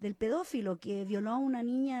mal del pedófilo que violó a una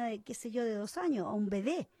niña de, qué sé yo, de 2 años, a un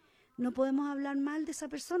bebé. No podemos hablar mal de esa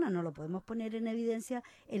persona, no lo podemos poner en evidencia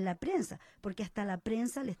en la prensa, porque hasta la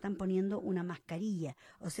prensa le están poniendo una mascarilla.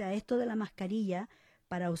 O sea, esto de la mascarilla,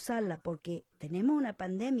 para usarla, porque tenemos una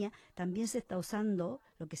pandemia, también se está usando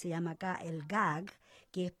lo que se llama acá el gag,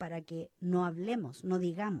 que es para que no hablemos, no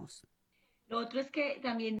digamos. Lo otro es que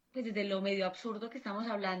también, pues desde lo medio absurdo que estamos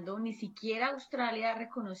hablando, ni siquiera Australia ha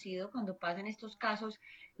reconocido cuando pasan estos casos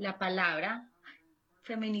la palabra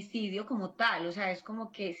feminicidio como tal. O sea, es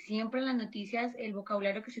como que siempre en las noticias el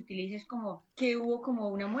vocabulario que se utiliza es como que hubo como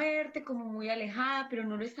una muerte, como muy alejada, pero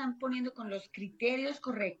no lo están poniendo con los criterios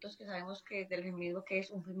correctos que sabemos que del feminismo, que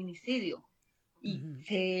es un feminicidio. Y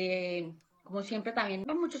como siempre también,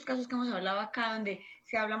 hay muchos casos que hemos hablado acá donde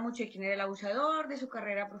se habla mucho de quién era el abusador, de su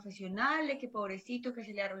carrera profesional, de que pobrecito, que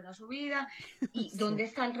se le arruinó su vida, y Sí, dónde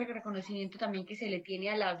está el reconocimiento también que se le tiene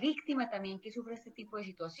a la víctima también que sufre este tipo de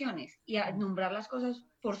situaciones, y a nombrar las cosas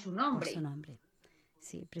por su por su nombre. nombre.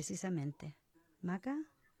 Sí, precisamente. ¿Maca?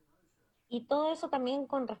 Y todo eso también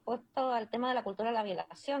con respecto al tema de la cultura de la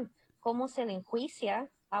violación, cómo se le enjuicia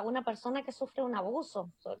a una persona que sufre un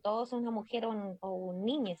abuso, sobre todo si es una mujer o un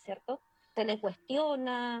niño, ¿cierto? Se le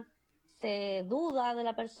cuestiona, se duda de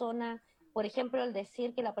la persona. Por ejemplo, el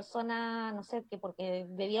decir que la persona, no sé, que porque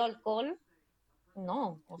bebió alcohol,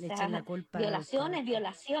 no, o Le echan la sea, culpa al violación alcohol. es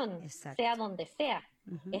violación, sea Exacto. donde sea.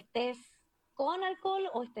 Ujú. Estés con alcohol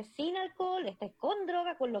o estés sin alcohol, estés con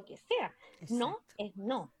droga, con lo que sea. No Exacto. es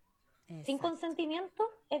no. Sin Exacto. consentimiento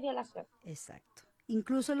es violación. Exacto.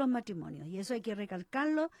 Incluso los matrimonios. Y eso hay que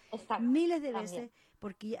recalcarlo Exacto, miles de también. veces,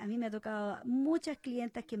 porque a mí me ha tocado muchas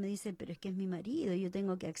clientas que me dicen, pero es que es mi marido, yo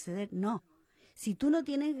tengo que acceder. No. Si tú no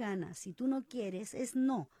tienes ganas, si tú no quieres, es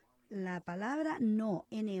no. La palabra no,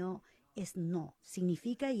 N-O, es no.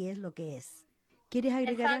 Significa y es lo que es. ¿Quieres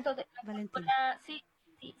agregar, Exacto, Valentina? sí,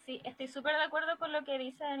 sí, sí, estoy súper de acuerdo con lo que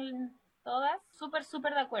dicen todas, súper,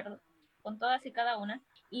 súper de acuerdo con todas y cada una.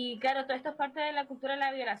 Y claro, todo esto es parte de la cultura de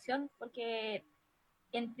la violación, porque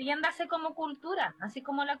entiéndase como cultura, así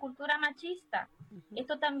como la cultura machista. Ujú.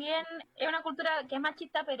 Esto también es una cultura que es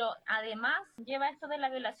machista, pero además lleva esto de la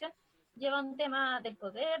violación, lleva un tema del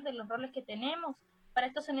poder, de los roles que tenemos. Para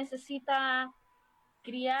esto se necesita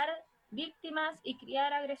criar víctimas y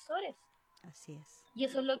criar agresores. Así es. Y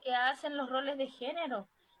eso es lo que hacen los roles de género.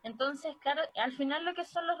 Entonces, claro, al final lo que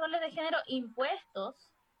son los roles de género impuestos,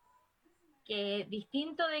 que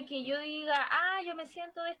distinto de que yo diga, ah, yo me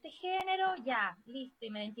siento de este género, ya, listo, y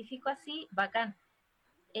me identifico así, bacán.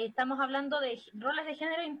 Estamos hablando de roles de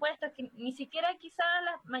género impuestos que ni siquiera quizá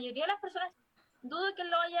la mayoría de las personas dudo que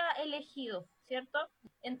lo haya elegido, ¿cierto?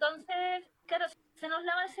 Entonces, claro, se nos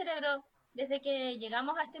lava el cerebro desde que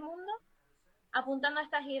llegamos a este mundo apuntando a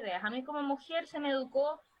estas ideas. A mí como mujer se me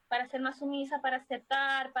educó para ser más sumisa, para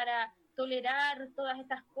aceptar, para tolerar todas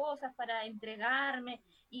estas cosas, para entregarme,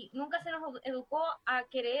 y nunca se nos educó a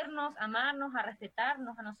querernos, amarnos, a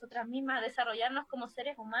respetarnos a nosotras mismas, a desarrollarnos como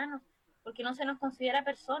seres humanos, porque no se nos considera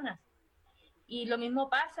personas. Y lo mismo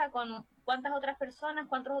pasa con cuántas otras personas,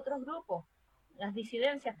 cuántos otros grupos, las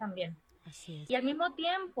disidencias también. Así es. Y al mismo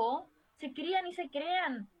tiempo se crían y se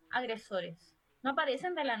crean agresores. No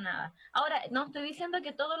aparecen de la nada. Ahora, no estoy diciendo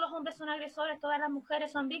que todos los hombres son agresores, todas las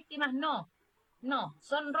mujeres son víctimas, no. No,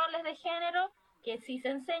 son roles de género que sí se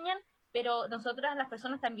enseñan, pero nosotras las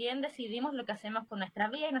personas también decidimos lo que hacemos con nuestra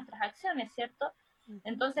vida y nuestras acciones, ¿cierto? Ujú.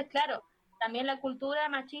 Entonces, claro, también la cultura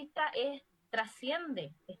machista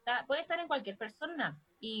trasciende, puede estar en cualquier persona.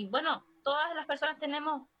 Y bueno, todas las personas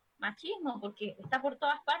tenemos machismo, porque está por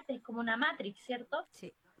todas partes, como una matrix, ¿cierto?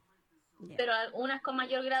 Sí. Ya. Pero unas con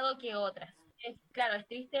mayor grado que otras. Claro, es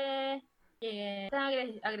triste que estas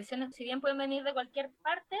agresiones, si bien pueden venir de cualquier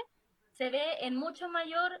parte, se ve en mucho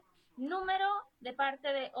mayor número de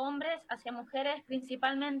parte de hombres hacia mujeres,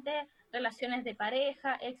 principalmente relaciones de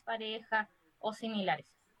pareja, expareja o similares.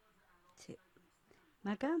 Sí.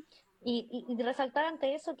 ¿Maca? Y resaltar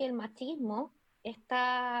ante eso que el machismo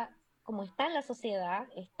está, como está en la sociedad,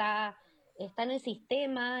 está está en el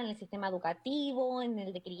sistema educativo, en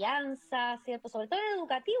el de crianza, ¿cierto? Sobre todo en el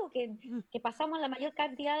educativo, que pasamos la mayor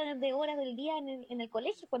cantidad de horas del día en el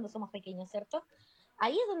colegio cuando somos pequeños, ¿cierto?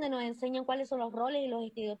 Ahí es donde nos enseñan cuáles son los roles y los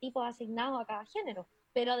estereotipos asignados a cada género.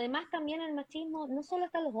 Pero además también el machismo no solo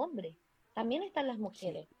está en los hombres, también están las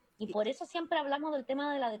mujeres. Y por eso siempre hablamos del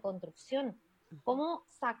tema de la deconstrucción. ¿Cómo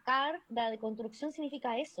sacar la deconstrucción?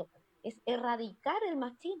 Significa eso, es erradicar el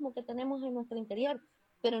machismo que tenemos en nuestro interior.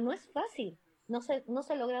 Pero no es fácil, no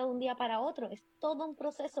se logra de un día para otro, es todo un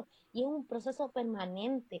proceso y es un proceso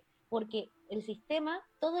permanente, porque el sistema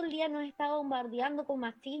todo el día nos está bombardeando con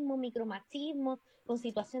machismo, micromachismo, con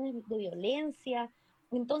situaciones de violencia.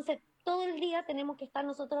 Entonces todo el día tenemos que estar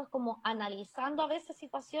nosotros como analizando a veces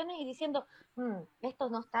situaciones y diciendo, esto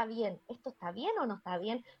no está bien, esto está bien o no está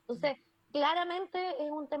bien. Entonces claramente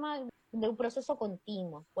es un tema de un proceso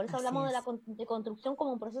continuo, por eso Así hablamos de es. de construcción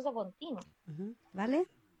como un proceso continuo. ¿Vale?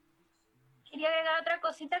 Quería agregar otra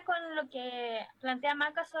cosita con lo que plantea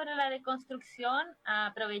Maca sobre la deconstrucción,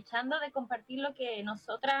 aprovechando de compartir lo que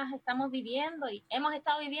nosotras estamos viviendo y hemos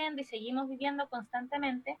estado viviendo y seguimos viviendo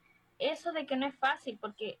constantemente, eso de que no es fácil,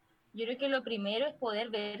 porque yo creo que lo primero es poder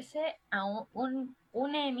verse a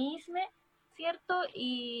un emismo, ¿cierto?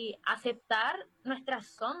 Y aceptar nuestras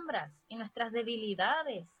sombras y nuestras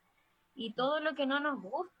debilidades y todo lo que no nos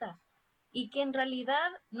gusta, y que en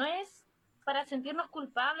realidad no es para sentirnos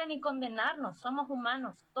culpables ni condenarnos, somos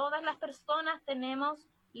humanos, todas las personas tenemos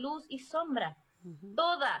luz y sombra,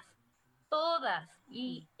 todas, todas,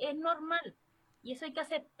 y es normal, y eso hay que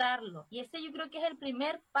aceptarlo, y ese yo creo que es el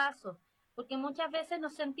primer paso, porque muchas veces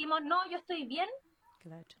nos sentimos, no, yo estoy bien,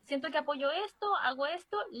 Claro. siento que apoyo esto, hago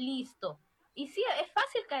esto, listo. Y sí, es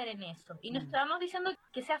fácil caer en eso. Y no estamos diciendo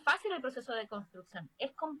que sea fácil el proceso de construcción.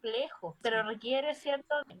 Es complejo, pero requiere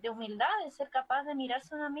cierto de humildad, de ser capaz de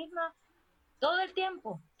mirarse a una misma todo el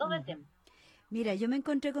tiempo, todo el tiempo. Mira, yo me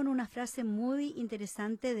encontré con una frase muy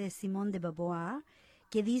interesante de Simone de Beauvoir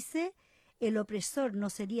que dice, el opresor no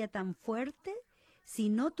sería tan fuerte si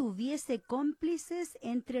no tuviese cómplices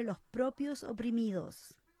entre los propios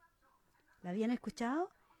oprimidos. ¿La habían escuchado?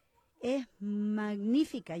 Es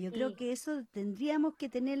magnífica. Yo creo que eso tendríamos que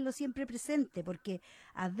tenerlo siempre presente, porque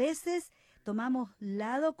a veces tomamos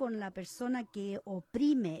lado con la persona que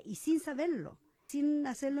oprime y sin saberlo, sin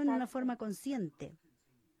hacerlo en una forma consciente.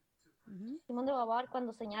 Simón de Beauvoir,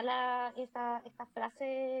 cuando señala esta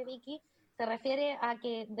frase, Vicky, se refiere a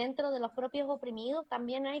que dentro de los propios oprimidos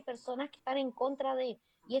también hay personas que están en contra de,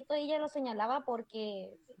 y esto ella lo señalaba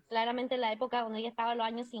porque claramente en la época donde ella estaba en los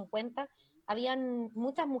años 50, habían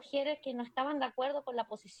muchas mujeres que no estaban de acuerdo con la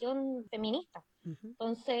posición feminista.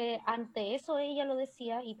 Entonces, ante eso ella lo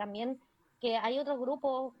decía, y también que hay otros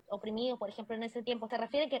grupos oprimidos, por ejemplo, en ese tiempo, se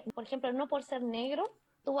refiere que, por ejemplo, no por ser negro,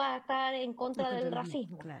 tú vas a estar en contra del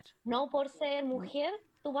racismo. Claro. No por ser mujer,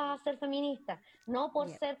 tú vas a ser feminista. No por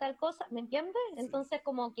ser tal cosa, ¿me entiendes? Sí. Entonces,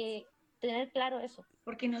 como que tener claro eso.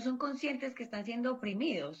 Porque no son conscientes que están siendo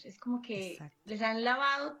oprimidos. Es como que Exacto. les han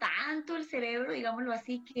lavado tanto el cerebro, digámoslo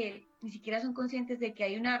así, que ni siquiera son conscientes de que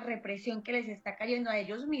hay una represión que les está cayendo a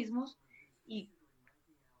ellos mismos y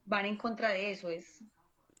van en contra de eso. Es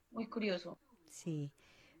muy curioso. Sí.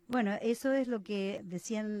 Bueno, eso es lo que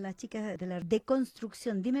decían las chicas de la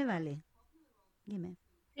deconstrucción. Dime, Vale. Dime.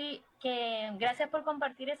 Sí, que gracias por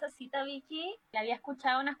compartir esa cita, Vicky. La había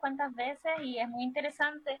escuchado unas cuantas veces y es muy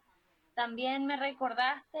interesante. También me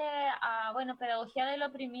recordaste a, Pedagogía del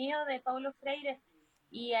Oprimido de Paulo Freire.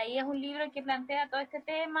 Y ahí es un libro que plantea todo este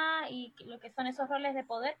tema y lo que son esos roles de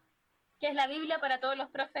poder, que es la Biblia para todos los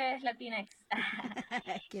profes latinex.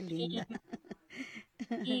 Qué linda.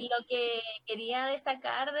 Y lo que quería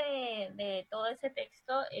destacar de todo ese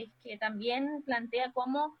texto es que también plantea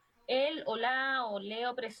cómo él o le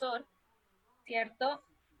opresor, ¿cierto?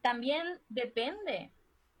 También depende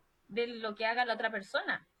de lo que haga la otra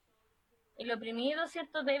persona. El oprimido,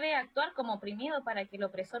 ¿cierto? Debe actuar como oprimido para que el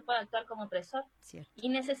opresor pueda actuar como opresor. Cierto. Y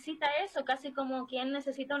necesita eso, casi como quien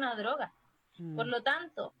necesita una droga. Por lo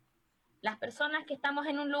tanto, las personas que estamos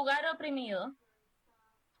en un lugar oprimido,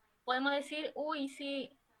 podemos decir, uy,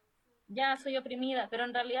 sí, ya soy oprimida, pero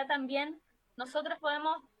en realidad también nosotros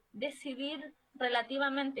podemos decidir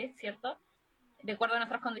relativamente, ¿cierto? De acuerdo a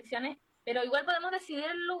nuestras condiciones, pero igual podemos decidir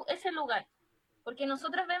ese lugar, porque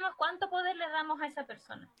nosotros vemos cuánto poder le damos a esa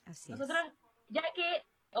persona. Así nosotros, es. ya que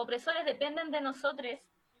opresores dependen de nosotros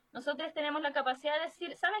tenemos la capacidad de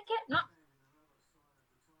decir, ¿sabes qué? No.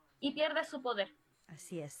 Y pierde su poder.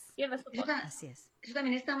 Así es. Pierde su poder. Así es. Eso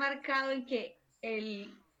también está marcado en que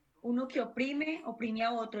uno que oprime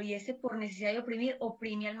a otro, y ese por necesidad de oprimir,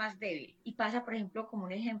 oprime al más débil. Y pasa, por ejemplo, como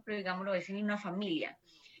un ejemplo, digámoslo, es en una familia.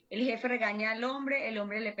 El jefe regaña al hombre, el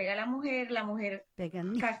hombre le pega a la mujer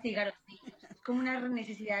Pegan. castiga a los niños. Es como una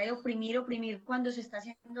necesidad de oprimir, oprimir cuando se está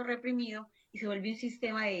siendo reprimido y se vuelve un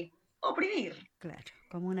sistema de oprimir. Claro,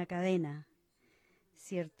 como una cadena,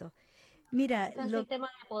 ¿cierto? Mira, Es un sistema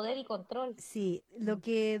de poder y control. sí, lo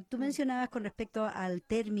que tú mencionabas con respecto al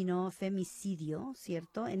término femicidio,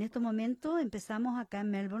 ¿cierto? En estos momentos empezamos acá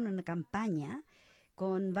en Melbourne una campaña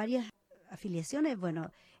con varias afiliaciones. Bueno,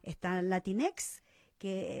 está Latinex,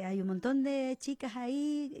 que hay un montón de chicas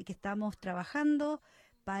ahí que estamos trabajando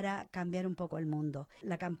para cambiar un poco el mundo.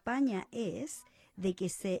 La campaña es de que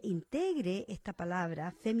se integre esta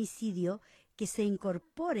palabra, femicidio, que se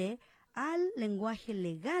incorpore al lenguaje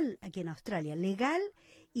legal aquí en Australia. Legal,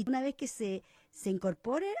 y una vez que se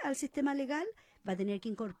incorpore al sistema legal, va a tener que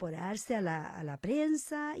incorporarse a la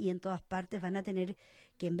prensa y en todas partes van a tener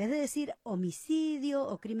que, en vez de decir homicidio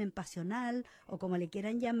o crimen pasional o como le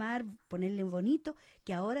quieran llamar, ponerle un bonito,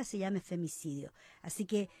 que ahora se llame femicidio. Así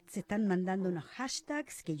que se están mandando unos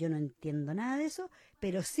hashtags que yo no entiendo nada de eso,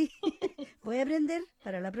 pero sí voy a aprender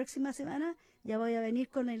para la próxima semana. Ya voy a venir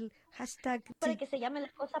con el hashtag Para que se llamen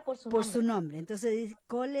las cosas por su por nombre. su nombre. Entonces,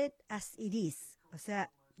 call it as it is. O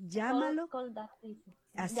sea, llámalo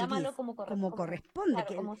as it Llámalo is, como como corresponde. Claro,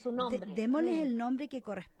 que como su nombre. Démosle el nombre que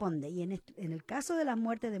corresponde. Y en el caso de las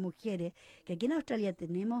muertes de mujeres, que aquí en Australia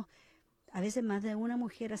tenemos a veces más de una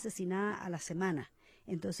mujer asesinada a la semana.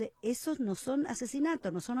 Entonces, esos no son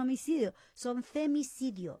asesinatos, no son homicidios, son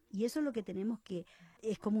femicidios. Y eso es lo que tenemos que,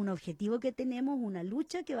 es como un objetivo que tenemos, una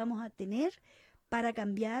lucha que vamos a tener para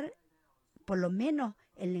cambiar por lo menos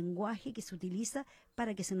el lenguaje que se utiliza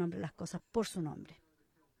para que se nombren las cosas por su nombre.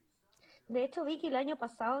 De hecho, Vicky, el año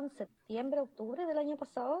pasado, en septiembre, octubre del año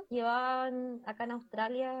pasado, llevaban acá en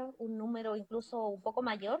Australia un número incluso un poco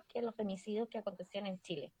mayor que los femicidios que acontecían en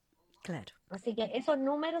Chile. Claro. Así que esos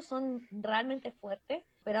números son realmente fuertes,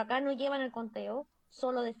 pero acá no llevan el conteo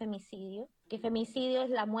solo de femicidio, que femicidio es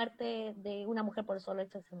la muerte de una mujer por el solo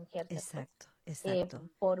hecho de ser mujer. ¿cierto? Exacto, exacto.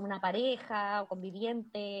 Por una pareja,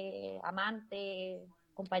 conviviente, amante,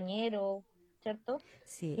 compañero, ¿cierto?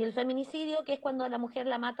 Sí. Y el feminicidio, que es cuando a la mujer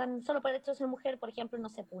la matan solo por el hecho de ser mujer, por ejemplo, no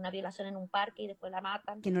sé, una violación en un parque y después la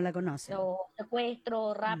matan, Que no la conoce, o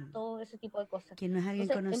secuestro, rapto, ese tipo de cosas. que no es alguien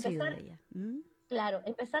Entonces, conocido empezar- de ella. ¿Mm? Claro,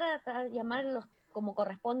 empezar a llamarlos como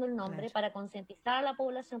corresponde el nombre Claro. para concientizar a la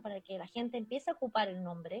población, para que la gente empiece a ocupar el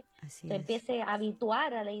nombre, Así se es. empiece a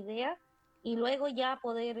habituar a la idea y luego ya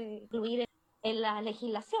poder incluir en las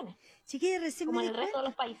legislaciones, Chiquilla, recién como me en di el resto de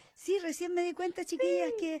los cuenta. países. Sí, recién me di cuenta,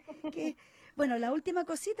 chiquillas, que bueno, la última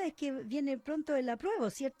cosita es que viene pronto el apruebo,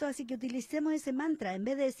 ¿cierto? Así que utilicemos ese mantra. En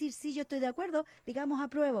vez de decir sí, yo estoy de acuerdo, digamos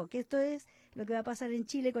apruebo, que esto es lo que va a pasar en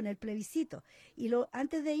Chile con el plebiscito. Y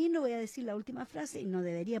antes de irnos voy a decir la última frase, y no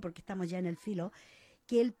debería porque estamos ya en el filo,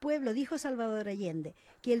 que el pueblo, dijo Salvador Allende,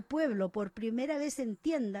 que el pueblo por primera vez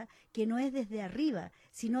entienda que no es desde arriba,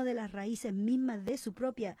 sino de las raíces mismas de su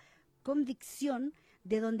propia convicción,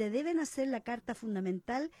 de donde debe nacer la carta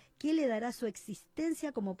fundamental que le dará su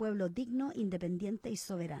existencia como pueblo digno, independiente y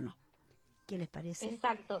soberano. ¿Qué les parece?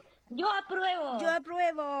 Exacto. Yo apruebo. ¡Yo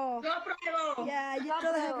apruebo! ¡Yo apruebo! Ya, Yo todas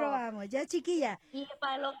apruebo. aprobamos. Ya, chiquilla. Y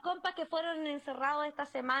para los compas que fueron encerrados esta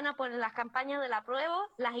semana por las campañas del apruebo,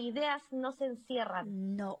 las ideas no se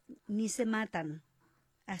encierran. No, ni se matan.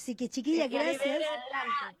 Así que, chiquilla, Y que gracias. liberen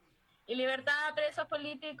Adelante. Y libertad a presos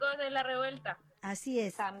políticos de la revuelta. Así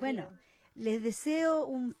es. También. Bueno, les deseo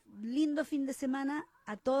un lindo fin de semana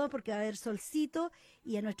a todos porque va a haber solcito,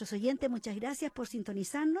 y a nuestros oyentes muchas gracias por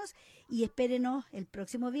sintonizarnos y espérenos el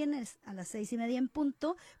próximo viernes a las 6:30 en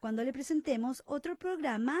punto cuando le presentemos otro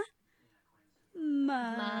programa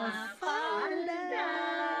Mafalda.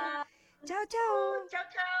 Chao, chao. Chao,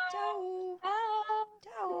 chao. Chao.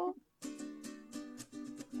 Chao.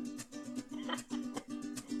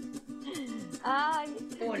 Ay,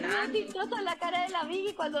 Hola. qué chistosa la cara de la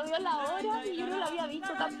Vicky cuando vio la hora y yo no la había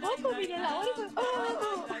visto tampoco. Miré la hora y fue,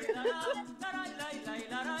 ¡oh!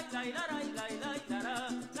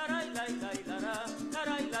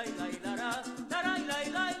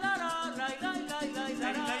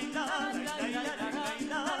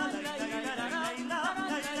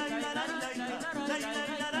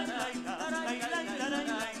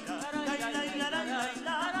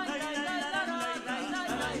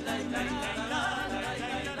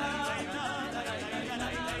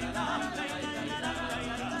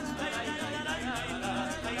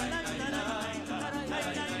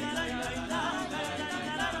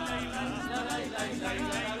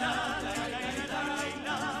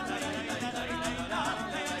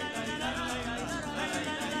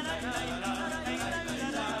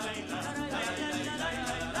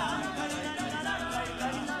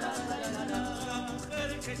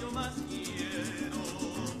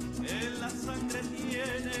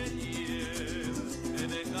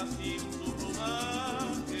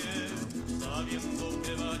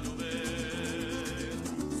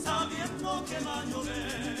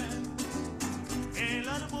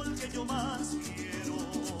 yo más quiero,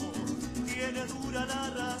 tiene dura la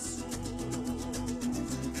razón,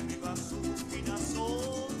 que viva su fina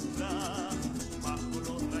sombra, bajo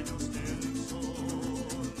los rayos del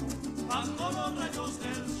sol, bajo los rayos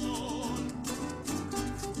del sol.